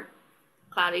headache or.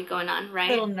 cloudy going on, right?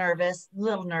 Little nervous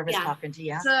Yeah. talking to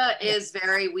you. Lisa is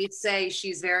we'd say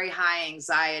she's very high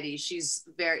anxiety.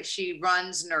 She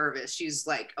runs nervous. She's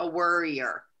like a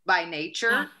worrier by nature.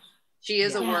 Yeah. She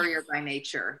is a Yeah. worrier by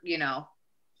nature, you know?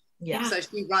 Yeah. So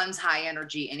she runs high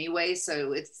energy anyway.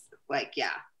 So it's like,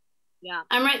 yeah. Yeah.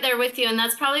 I'm right there with you. And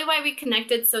that's probably why we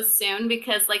connected so soon,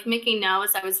 because like Mickie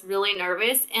knows I was really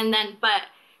nervous. And then, but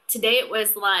today it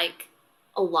was like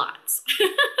a lot.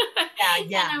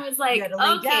 Yeah. And I was like, You had to lay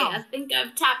okay, down. I think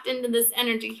I've tapped into this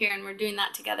energy here and we're doing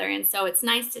that together. And so it's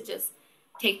nice to just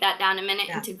take that down a minute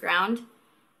and to ground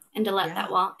and to let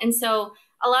that wall. And so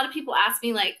a lot of people ask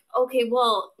me like, okay,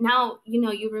 well now, you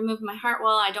know, you removed my heart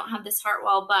wall. I don't have this heart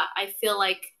wall, but I feel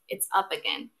like it's up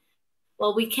again.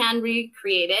 Well, we can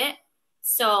recreate it.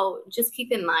 So just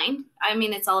keep in mind, I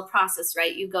mean, it's all a process,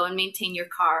 right? You go and maintain your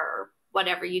car or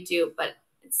whatever you do, but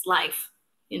it's life,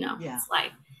 you know, it's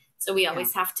life. So we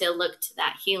always have to look to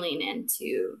that healing and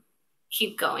to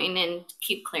keep going and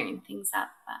keep clearing things up.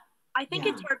 But I think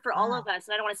it's hard for all of us,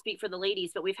 and I don't want to speak for the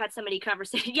ladies, but we've had so many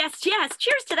conversations. Yes,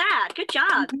 cheers to that. Good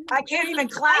job. I can't even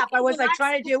clap. I was like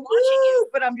trying to do woo,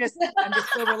 but I'm just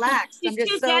so relaxed. I'm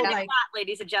just so like,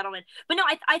 ladies and gentlemen. But no,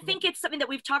 I think it's something that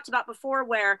we've talked about before,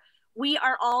 where we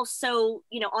are all so,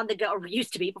 you know, on the go, or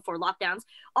used to be before lockdowns,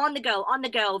 on the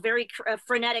go, very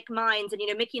frenetic minds. And, you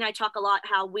know, Mickie and I talk a lot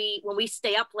how when we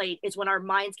stay up late is when our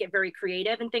minds get very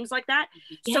creative and things like that.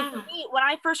 Yeah. So for me, when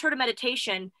I first heard of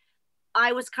meditation,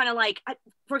 I was kind of like,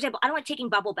 for example, I don't like taking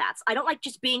bubble baths. I don't like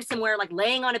just being somewhere like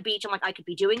laying on a beach. I'm like, I could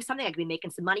be doing something. I could be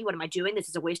making some money. What am I doing? This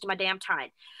is a waste of my damn time.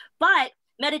 But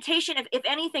meditation, if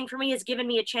anything, for me, has given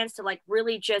me a chance to like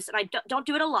really just, and I don't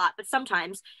do it a lot, but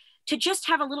sometimes, to just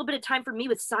have a little bit of time for me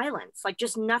with silence, like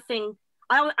just nothing.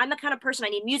 I'm the kind of person, I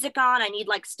need music on, I need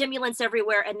like stimulants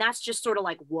everywhere. And that's just sort of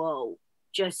like, whoa,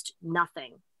 just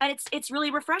nothing. And it's really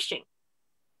refreshing.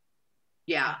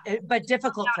 Yeah. But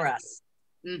difficult for us.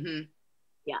 Mm-hmm.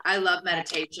 Yeah. I love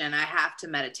meditation. I have to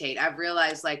meditate. I've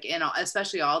realized like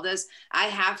especially all this, I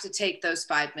have to take those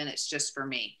 5 minutes just for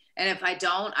me. And if I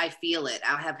don't, I feel it.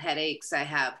 I'll have headaches. I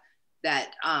have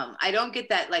that I don't get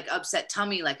that like upset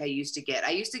tummy like I used to get. I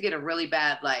used to get a really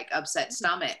bad like upset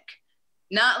stomach.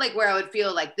 Not like where I would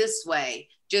feel like this way,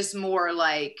 just more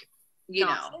like, you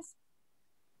know,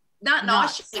 not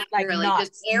nauseous, like really, knots,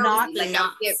 just airy, knots. like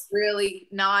I get really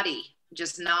naughty,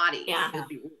 just naughty. Yeah.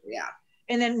 Yeah.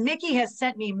 And then Mickie has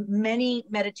sent me many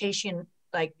meditation,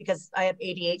 like, because I have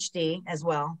ADHD as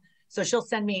well. So she'll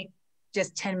send me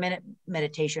just 10-minute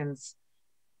meditations,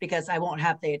 because I won't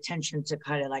have the attention to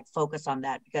kind of like focus on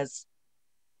that because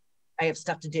I have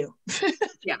stuff to do.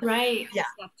 Yeah. Right. Yeah.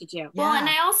 Stuff to do. Well, and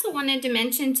I also wanted to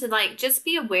mention to like, just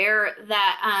be aware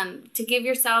that to give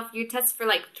yourself, you test for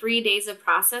like 3 days of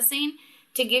processing,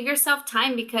 to give yourself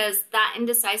time, because that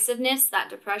indecisiveness, that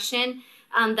depression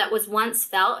that was once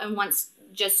felt and once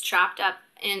just trapped up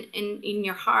in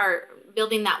your heart,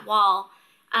 building that wall,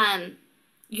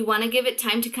 you want to give it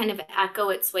time to kind of echo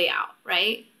its way out,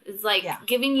 right? It's like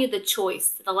giving you the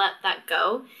choice to let that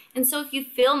go. And so if you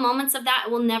feel moments of that,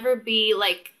 it will never be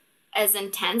like as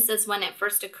intense as when it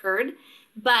first occurred,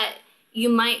 but you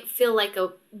might feel like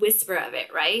a whisper of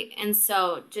it, right? And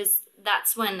so just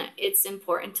that's when it's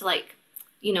important to like,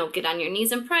 you know, get on your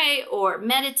knees and pray or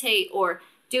meditate or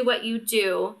do what you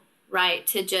do, right?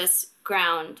 To just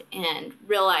ground and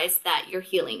realize that you're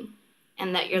healing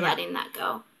and that you're letting that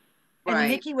go. And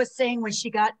Mickie was saying when she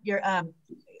got your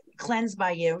cleansed by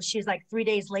you, she's like 3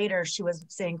 days later, she was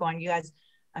saying, going, you guys,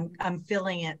 I'm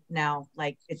feeling it now.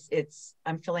 Like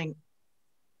I'm feeling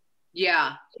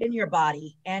in your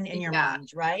body and in your mind,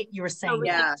 right? You were saying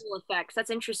effects. That's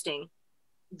interesting.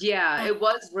 Yeah, it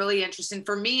was really interesting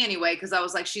for me anyway, because I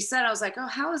was like, she said, I was like, oh,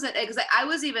 how is it? Because I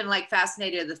was even like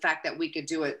fascinated at the fact that we could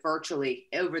do it virtually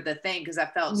over the thing, because I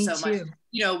felt much,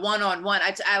 you know, one-on-one.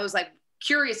 I was like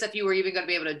curious if you were even going to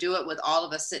be able to do it with all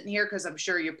of us sitting here, because I'm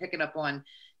sure you're picking up on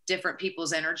different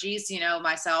people's energies, you know,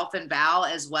 myself and Val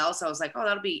as well. So I was like, oh,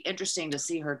 that'll be interesting to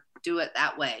see her do it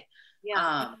that way.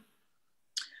 Yeah.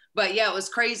 But yeah, it was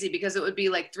crazy because it would be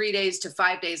like 3 days to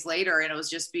 5 days later, and it was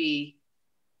just be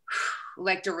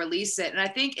like to release it. And I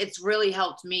think it's really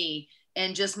helped me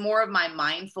in just more of my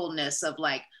mindfulness of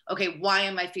like, okay, why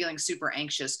am I feeling super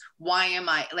anxious? Why am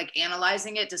I like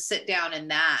analyzing it, to sit down in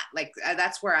that, like,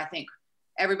 that's where I think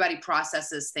everybody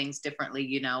processes things differently,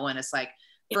 you know? And it's like,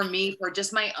 for me, for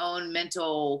just my own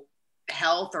mental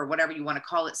health or whatever you want to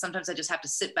call it, sometimes I just have to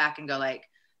sit back and go like,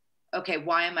 okay,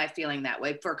 why am I feeling that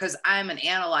way? Because I'm an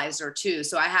analyzer too.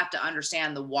 So I have to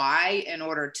understand the why in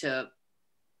order to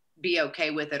be okay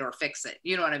with it or fix it.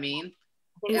 You know what I mean?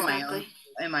 Exactly.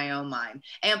 In my own mind.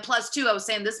 And plus too, I was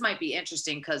saying this might be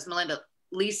interesting because Malinda,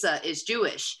 Lisa is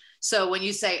Jewish. So when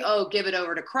you say, oh, give it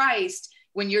over to Christ,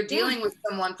 when you're dealing with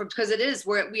someone because it is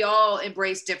where we all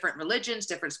embrace different religions,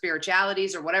 different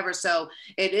spiritualities or whatever. So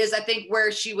it is, I think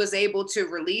where she was able to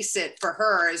release it for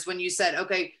her is when you said,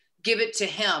 okay, give it to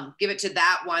him, give it to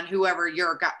that one, whoever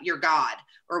your God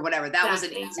or whatever. That was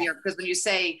an easier, because when you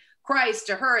say Christ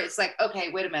to her, it's like,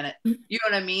 okay, wait a minute. You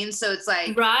know what I mean? So it's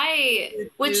like, right.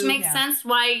 Which makes sense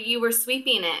why you were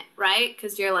sweeping it, right?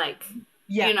 Because you're like,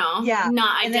 you know,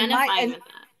 not identifying with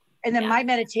that. And then my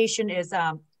meditation is,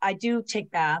 I do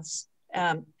take baths,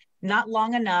 not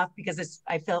long enough because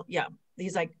I felt,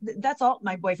 he's like, that's all.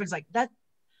 My boyfriend's like, that,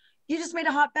 you just made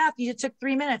a hot bath. You just took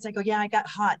 3 minutes. I go, yeah, I got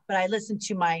hot, but I listen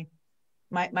to my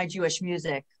Jewish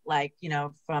music, like, you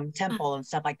know, from temple and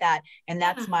stuff like that. And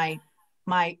that's my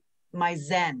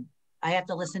Zen. I have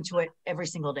to listen to it every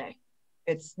single day.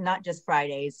 It's not just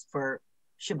Fridays for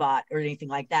Shabbat or anything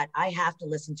like that. I have to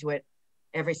listen to it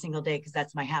every single day because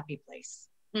that's my happy place.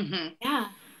 Mm-hmm.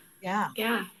 Yeah.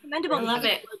 Commendable. I love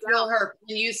it. Feel her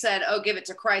when you said, "Oh, give it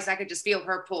to Christ." I could just feel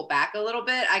her pull back a little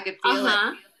bit. I could feel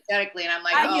it energetically, and I'm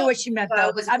like, I knew what she meant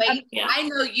though. I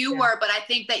know you were, but I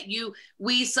think that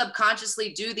we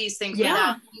subconsciously do these things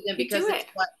without them because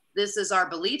this is our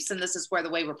beliefs and this is where the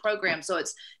way we're programmed. So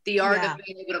it's the art of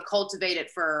being able to cultivate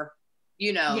it for,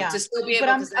 you know, to still be able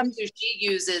to, that's who she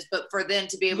uses, but for then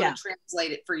to be able to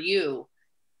translate it for you.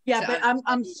 Yeah, but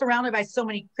I'm surrounded by so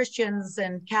many Christians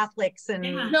and Catholics and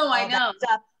I know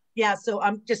stuff. Yeah, so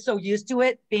I'm just so used to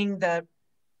it being the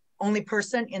only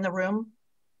person in the room.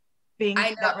 Being I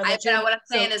know. What I'm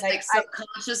saying is like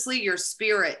subconsciously your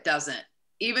spirit doesn't,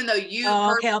 even though you.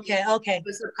 Oh, okay.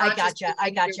 I gotcha.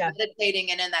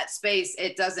 Meditating and in that space,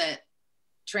 it doesn't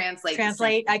translate.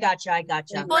 I gotcha.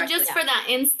 Well, just for that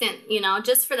instant, you know,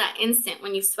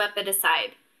 when you swept it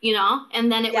aside. You know,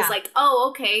 and then it was like, oh,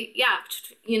 okay,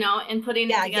 you know, and putting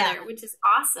it together, which is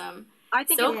awesome. I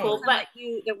think so it's cool. But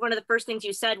one of the first things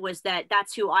you said was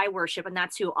that's who I worship and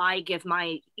that's who I give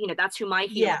my, you know, that's who my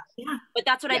healing. Yeah. But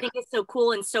that's what I think is so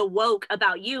cool and so woke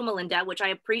about you, Malinda, which I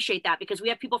appreciate that because we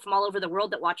have people from all over the world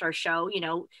that watch our show, you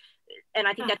know, and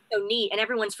I think that's so neat. And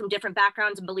everyone's from different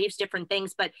backgrounds and beliefs, different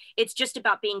things, but it's just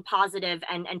about being positive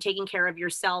and taking care of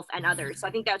yourself and others. So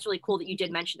I think that's really cool that you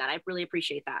did mention that. I really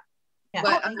appreciate that. Yeah.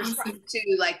 But understand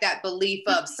too, like that belief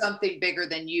of something bigger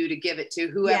than you to give it to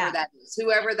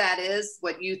whoever that is,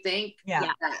 what you think.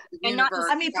 Yeah. And not just,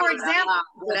 I mean, for example,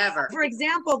 whatever. For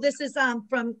example, this is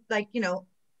from like, you know,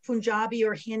 Punjabi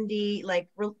or Hindi, like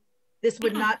this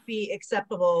would not be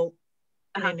acceptable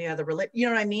in any other religion. You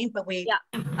know what I mean? But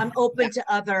I'm open to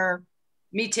other.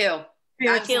 Me too.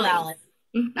 Spirituality.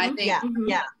 I think,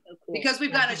 because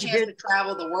we've gotten a chance to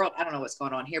travel the world. I don't know what's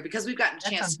going on here. Because we've gotten a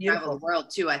chance to travel the world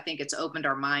too. I think it's opened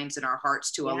our minds and our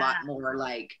hearts to a lot more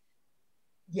like,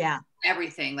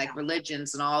 everything, like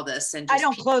religions and all this. And just I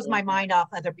don't close my mind off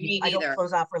other people. I don't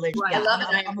close off religion. Right. I love it.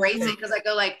 I embrace it because I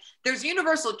go like, there's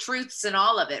universal truths in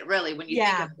all of it, really. When you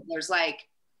think of it, there's like,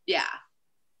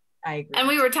 I agree. And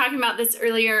we were talking about this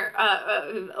earlier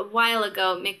a while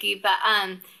ago, Mickie, but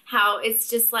how it's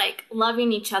just like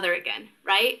loving each other again,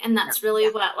 right? And that's really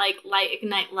what like Light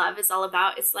Ignite Love is all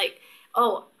about. It's like,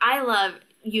 oh, I love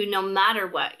you no matter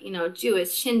what, you know,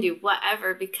 Jewish, Hindu,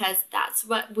 whatever, because that's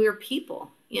what we're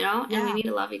people, you know, and we need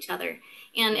to love each other.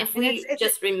 And if we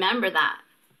just remember that,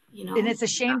 you know. And it's a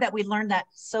shame that we learned that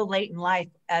so late in life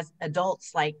as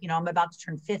adults. Like, you know, I'm about to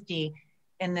turn 50.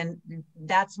 And then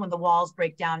that's when the walls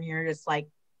break down and you're just like,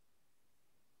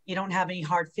 you don't have any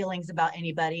hard feelings about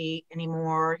anybody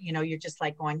anymore. You know, you're just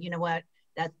like going, you know what,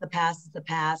 that's the past is the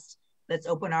past. Let's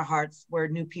open our hearts. We're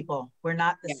new people. We're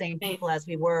not the same people as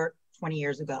we were 20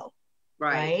 years ago.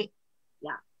 Right?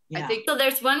 Yeah. I think so.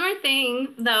 There's one more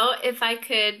thing though, if I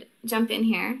could jump in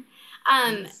here.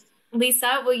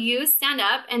 Lisa, will you stand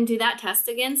up and do that test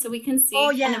again so we can see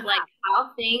kind of like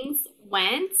how things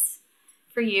went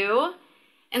for you?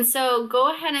 And so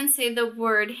go ahead and say the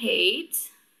word hate.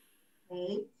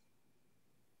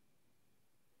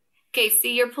 Okay,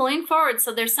 see, you're pulling forward,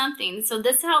 so there's something. So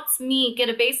this helps me get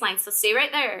a baseline. So stay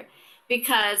right there,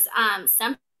 because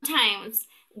sometimes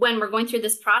when we're going through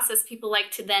this process, people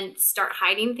like to then start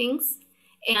hiding things.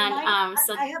 And I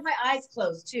have my eyes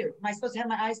closed too. Am I supposed to have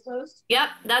my eyes closed? Yep,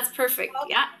 that's perfect. Okay.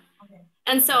 Yeah. Okay.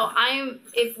 And so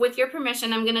if with your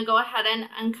permission, I'm going to go ahead and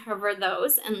uncover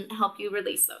those and help you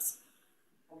release those.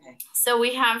 Okay. So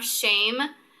we have shame.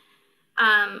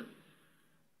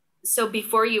 So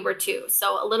before you were 2,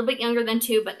 so a little bit younger than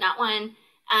 2, but not 1.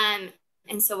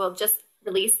 And so we'll just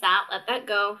release that, let that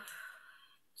go.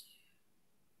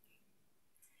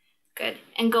 Good.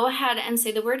 And go ahead and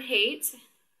say the word hate.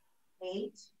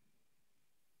 Hate.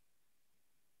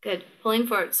 Good. Pulling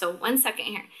forward. So 1 second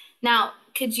here. Now,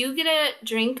 could you get a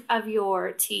drink of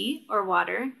your tea or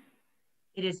water?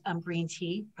 It is green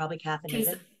tea, probably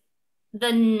caffeinated.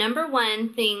 The number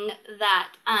one thing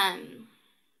that,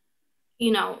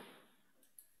 you know,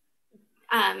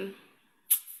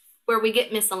 where we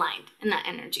get misaligned in that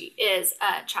energy is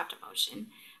trapped emotion.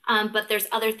 But there's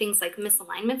other things like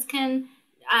misalignments can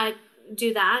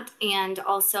do that, and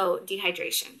also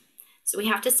dehydration. So we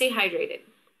have to stay hydrated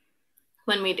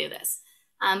when we do this.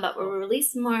 But we'll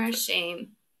release more shame.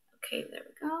 Okay, there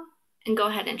we go. And go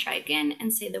ahead and try again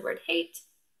and say the word hate.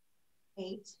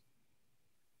 Hate.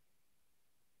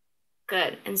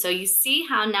 Good. And so you see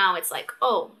how now it's like,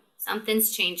 oh, something's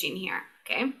changing here.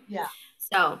 Okay. Yeah.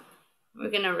 So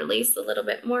we're going to release a little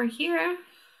bit more here.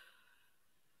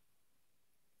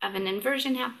 Have an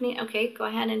inversion happening. Okay, go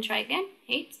ahead and try again.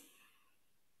 Hate.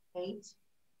 Hate.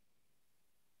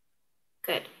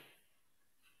 Good.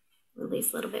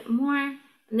 Release a little bit more.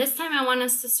 And this time I want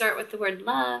us to start with the word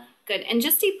love. Good. And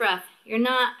just deep breath.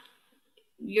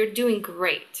 You're doing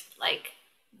great. Like,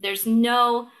 there's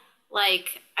no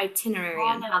like itinerary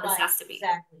on how this has to be.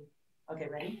 Exactly. Okay,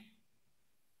 ready?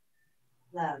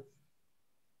 Love.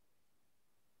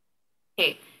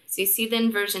 Okay, so you see the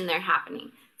inversion there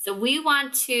happening. So we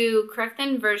want to correct the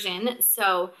inversion.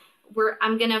 So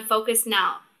I'm gonna focus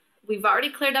now. We've already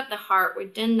cleared up the heart.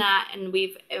 We've done that, and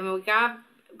we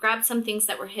grabbed some things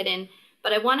that were hidden.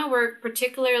 But I want to work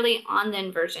particularly on the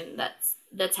inversion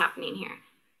that's happening here.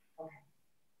 Okay.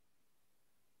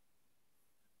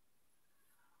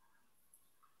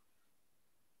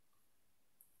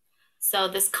 So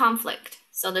this conflict.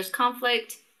 So there's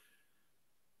conflict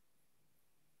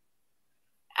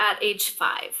at age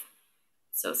 5.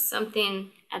 So something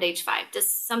at age 5.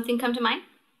 Does something come to mind?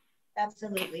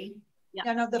 Absolutely. Okay.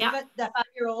 Yeah. No, the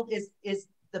 5-year-old is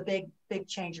the big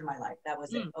change in my life. That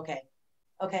was it. Okay.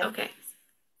 Okay. Okay.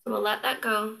 So we'll let that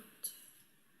go.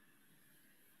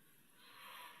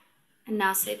 And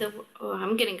now say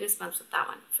I'm getting goosebumps with that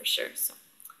one for sure. So,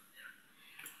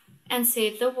 and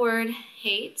say the word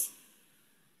hate.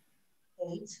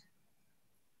 Hate.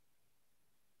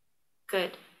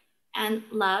 Good. And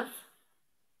love.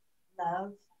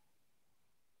 Love.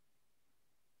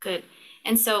 Good.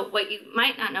 And so what you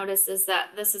might not notice is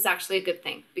that this is actually a good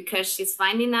thing, because she's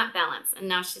finding that balance, and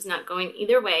now she's not going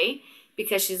either way,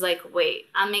 because she's like, wait,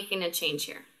 I'm making a change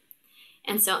here.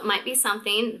 And so it might be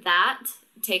something that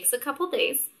takes a couple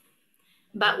days,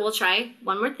 but we'll try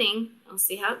one more thing. We'll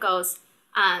see how it goes.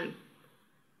 And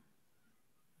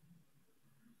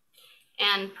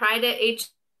pride at age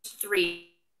 3,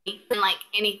 and like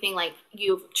anything like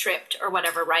you've tripped or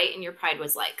whatever, right? And your pride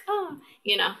was like, oh,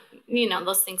 you know,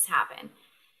 those things happen.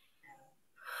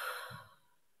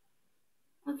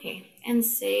 Okay, and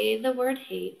say the word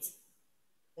hate.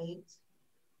 Hate.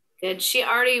 Good. She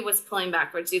already was pulling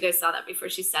backwards. You guys saw that before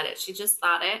she said it. She just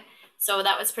thought it. So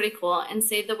that was pretty cool. And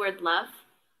say the word love.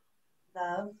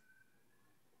 Love.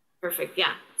 Perfect.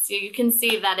 Yeah. So you can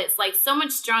see that it's like so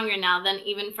much stronger now than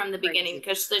even from the beginning,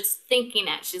 because she's thinking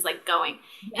it. She's like going.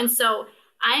 Yeah. And so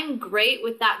I'm great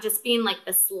with that just being like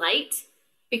the slight,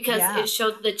 because it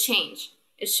showed the change.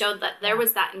 It showed that there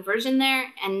was that inversion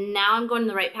there, and now I'm going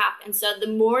the right path. And so the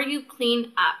more you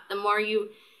clean up, the more you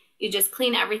just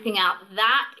clean everything out,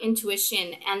 that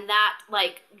intuition and that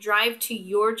like drive to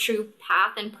your true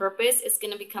path and purpose is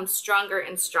going to become stronger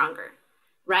and stronger,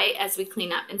 right? As we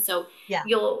clean up. And so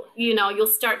you'll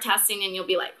start testing, and you'll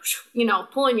be like,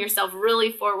 pulling yourself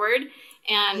really forward,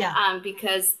 and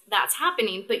because that's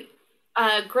happening. But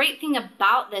a great thing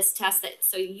about this test, that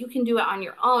so you can do it on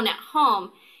your own at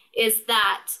home, is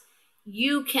that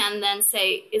you can then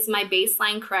say, is my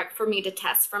baseline correct for me to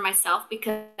test for myself?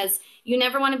 Because you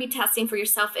never want to be testing for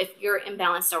yourself if you're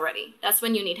imbalanced already. That's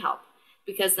when you need help,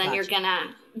 because then you're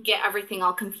gonna get everything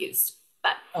all confused.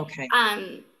 But okay.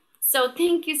 So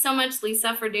thank you so much,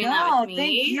 Lisa, for doing that with me.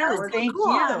 Thank you. Thank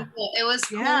cool. you. It was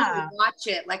cool to watch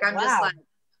it. Like I'm just like,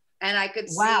 and I could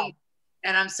see,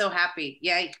 and I'm so happy.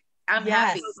 Yeah. I'm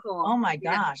happy. So cool. Oh my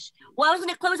gosh. Well, I was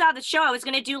going to close out the show. I was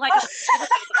going to do like,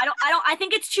 I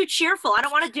think it's too cheerful. I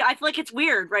don't want to do, I feel like it's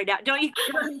weird right now. Don't you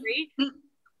agree? We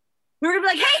were going to be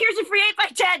like, hey, here's a free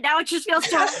 8x10. Now it just feels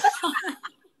so.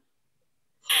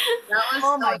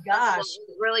 Oh my gosh. It was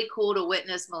really cool to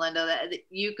witness, Malinda, that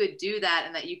you could do that,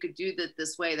 and that you could do that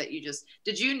this way, that you just,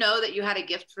 did you know that you had a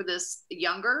gift for this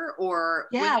younger, or?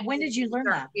 When did you learn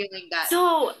that? Feeling that?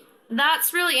 So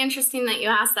that's really interesting that you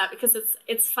asked that, because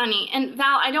it's funny. And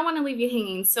Val, I don't want to leave you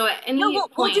hanging. So at any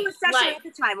point, we'll do a session at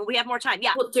the time when we have more time.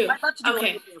 Yeah, we'll do. I'd love to do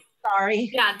okay. Sorry.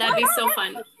 Yeah, that'd be so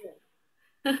fun.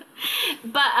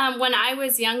 But when I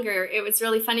was younger, it was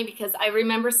really funny because I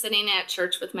remember sitting at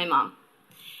church with my mom.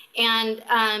 And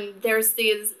there's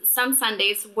some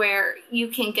Sundays where you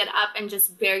can get up and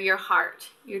just bear your heart,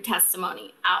 your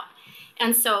testimony out.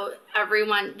 And so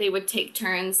everyone, they would take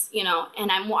turns, you know,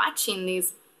 and I'm watching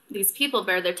these people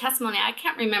bear their testimony. I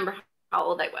can't remember how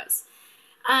old I was.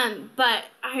 But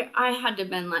I had to have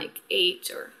been like 8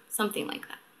 or something like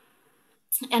that.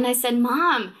 And I said,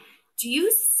 Mom, do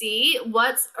you see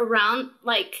what's around?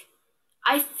 Like,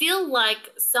 I feel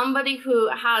like somebody who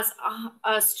has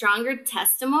a stronger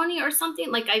testimony or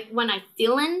something, like when I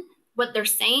feel in what they're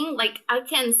saying, like I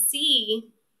can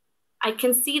see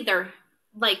their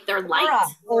light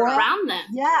around them.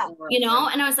 Yeah. You know?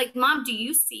 And I was like, Mom, do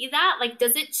you see that? Like,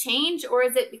 does it change, or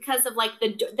is it because of like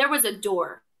there was a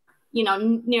door, you know,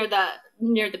 near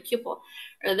the pupil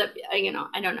or you know,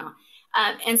 I don't know.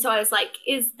 And so I was like,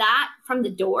 is that from the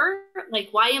door? Like,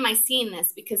 why am I seeing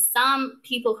this? Because some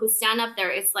people who stand up there,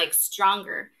 it's like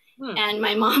stronger. And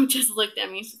my mom just looked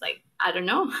at me. She's like, I don't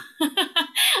know.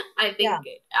 I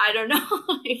don't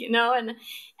know, you know,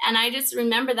 and I just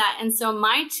remember that. And so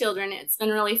my children, it's been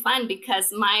really fun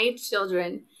because my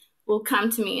children will come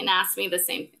to me and ask me the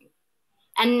same thing.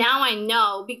 And now I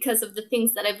know, because of the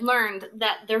things that I've learned,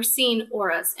 that they're seeing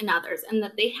auras in others and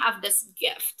that they have this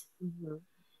gift.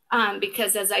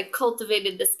 Because as I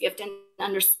cultivated this gift and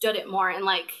understood it more, and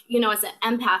like, you know, as an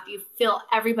empath, you feel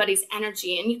everybody's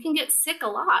energy and you can get sick a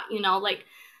lot, you know, like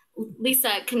Lisa,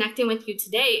 connecting with you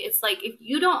today, it's like, if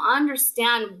you don't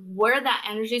understand where that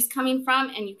energy is coming from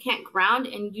and you can't ground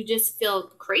and you just feel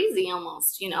crazy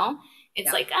almost, you know,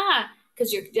 it's like,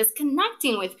 because you're just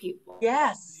connecting with people.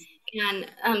 Yes.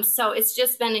 And so it's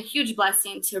just been a huge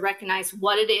blessing to recognize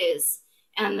what it is.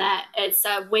 And that it's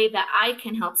a way that I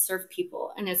can help serve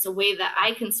people, and it's a way that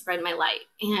I can spread my light.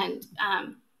 And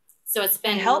so it's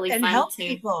been really fun help to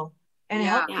people and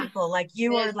help people. Like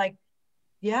you are like,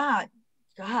 God,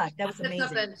 that was amazing.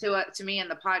 Something to me in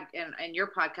the in your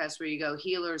podcast where you go,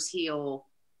 healers heal,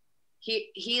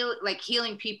 like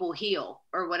healing people heal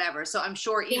or whatever. So I'm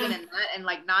sure even in that, and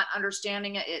like not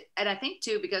understanding it, and I think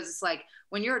too, because it's like,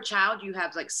 when you're a child, you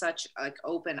have like such like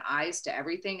open eyes to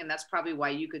everything. And that's probably why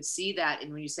you could see that.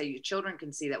 And when you say your children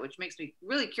can see that, which makes me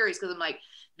really curious, because I'm like,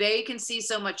 they can see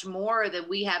so much more than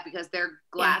we have because their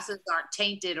glasses aren't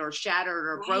tainted or shattered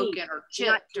or broken or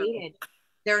chipped.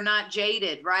 They're not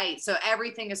jaded, right? So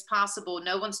everything is possible.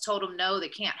 No one's told them no, they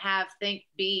can't have, think,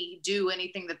 be, do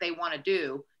anything that they want to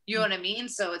do. You know what I mean?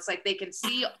 So it's like they can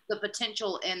see the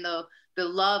potential in the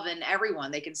love in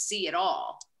everyone. They can see it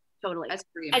all. Totally. That's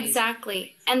pretty amazing.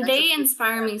 Exactly. And they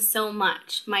inspire me so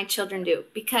much. My children do,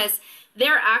 because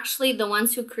they're actually the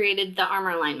ones who created the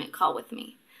armor alignment call with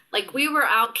me. Like, we were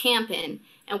out camping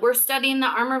and we're studying the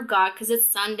armor of God because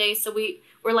it's Sunday. So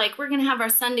we're like, we're going to have our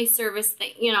Sunday service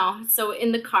thing, you know, so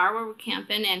in the car where we're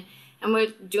camping and we're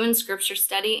doing scripture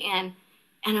study. And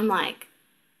I'm like,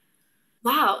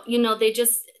 wow, you know, they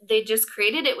just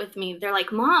created it with me. They're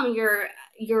like, Mom, your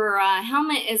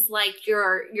helmet is like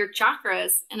your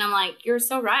chakras. And I'm like, you're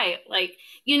so right. Like,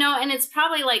 you know, and it's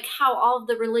probably like how all of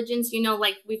the religions, you know,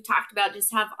 like we've talked about,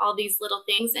 just have all these little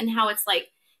things, and how it's like,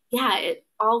 yeah, it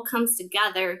all comes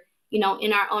together, you know,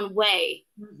 in our own way.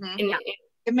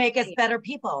 To make us better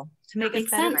people, to make us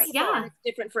better sense. people. Yeah. It's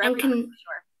different for everyone.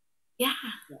 Sure. Yeah.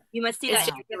 You must see that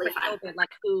It's really open, like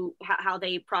how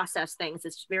they process things.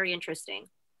 It's very interesting.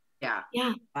 Yeah.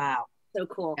 Wow. So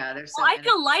cool. Yeah, well, I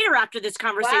feel lighter after this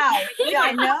conversation. Wow. Yeah,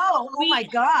 I know. Oh my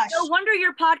gosh. No wonder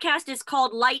your podcast is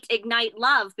called Light Ignite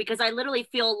Love, because I literally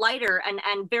feel lighter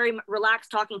and very relaxed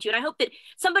talking to you. And I hope that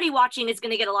somebody watching is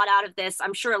going to get a lot out of this.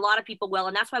 I'm sure a lot of people will.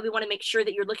 And that's why we want to make sure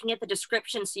that you're looking at the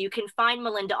description, so you can find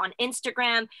Malinda on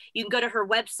Instagram. You can go to her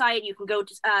website. You can go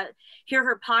to hear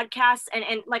her podcasts.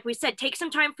 And like we said, take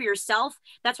some time for yourself.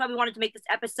 That's why we wanted to make this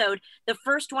episode the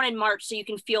first one in March, so you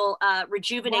can feel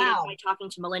rejuvenated by talking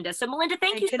to Melinda. So Melinda,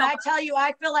 thank you so much. Can I tell you,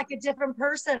 I feel like a different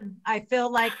person. I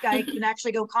feel like I can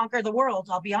actually go conquer the world.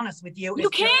 I'll be honest with you. You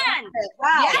can.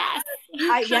 Wow.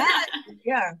 Yes.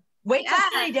 Yeah. Wait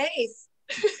till 3 days.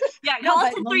 Yeah, no,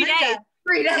 but 3 days.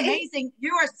 3 days. Amazing.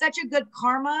 You are such a good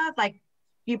karma. Like,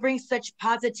 you bring such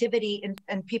positivity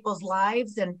in people's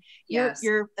lives, and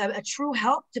you're a true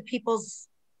help to people's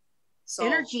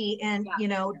energy, and you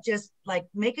know, just like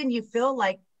making you feel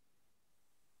like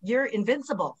you're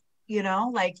invincible. You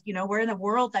know, like, you know, we're in a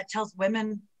world that tells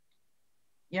women,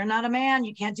 you're not a man,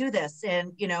 you can't do this.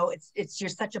 And, you know, you're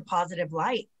such a positive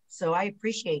light. So I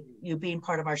appreciate you being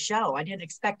part of our show. I didn't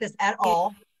expect this at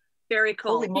all. Very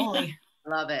cool. Holy moly.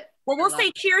 Love it. Well, we'll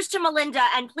say cheers to Melinda,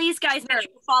 and please, guys, make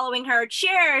sure you're following her.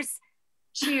 Cheers.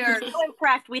 Cheers. So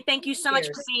impressed. We thank you so much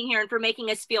for Cheers. being here and for making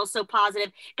us feel so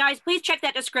positive. Guys, please check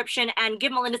that description and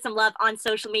give Malinda some love on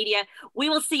social media. We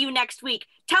will see you next week.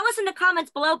 Tell us in the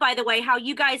comments below, by the way, how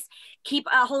you guys keep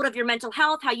a hold of your mental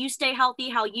health, how you stay healthy,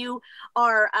 how you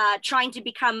are trying to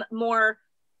become more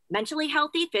mentally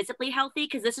healthy, physically healthy,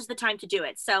 because this is the time to do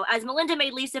it. So as Malinda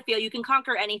made Lisa feel, you can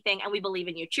conquer anything, and we believe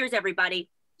in you. Cheers, everybody.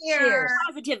 Cheers.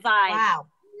 Positive vibes. Wow.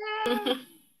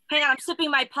 Hang on, I'm sipping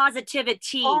my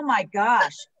positivity. Oh my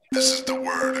gosh. This is the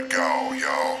word to go,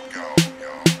 yo.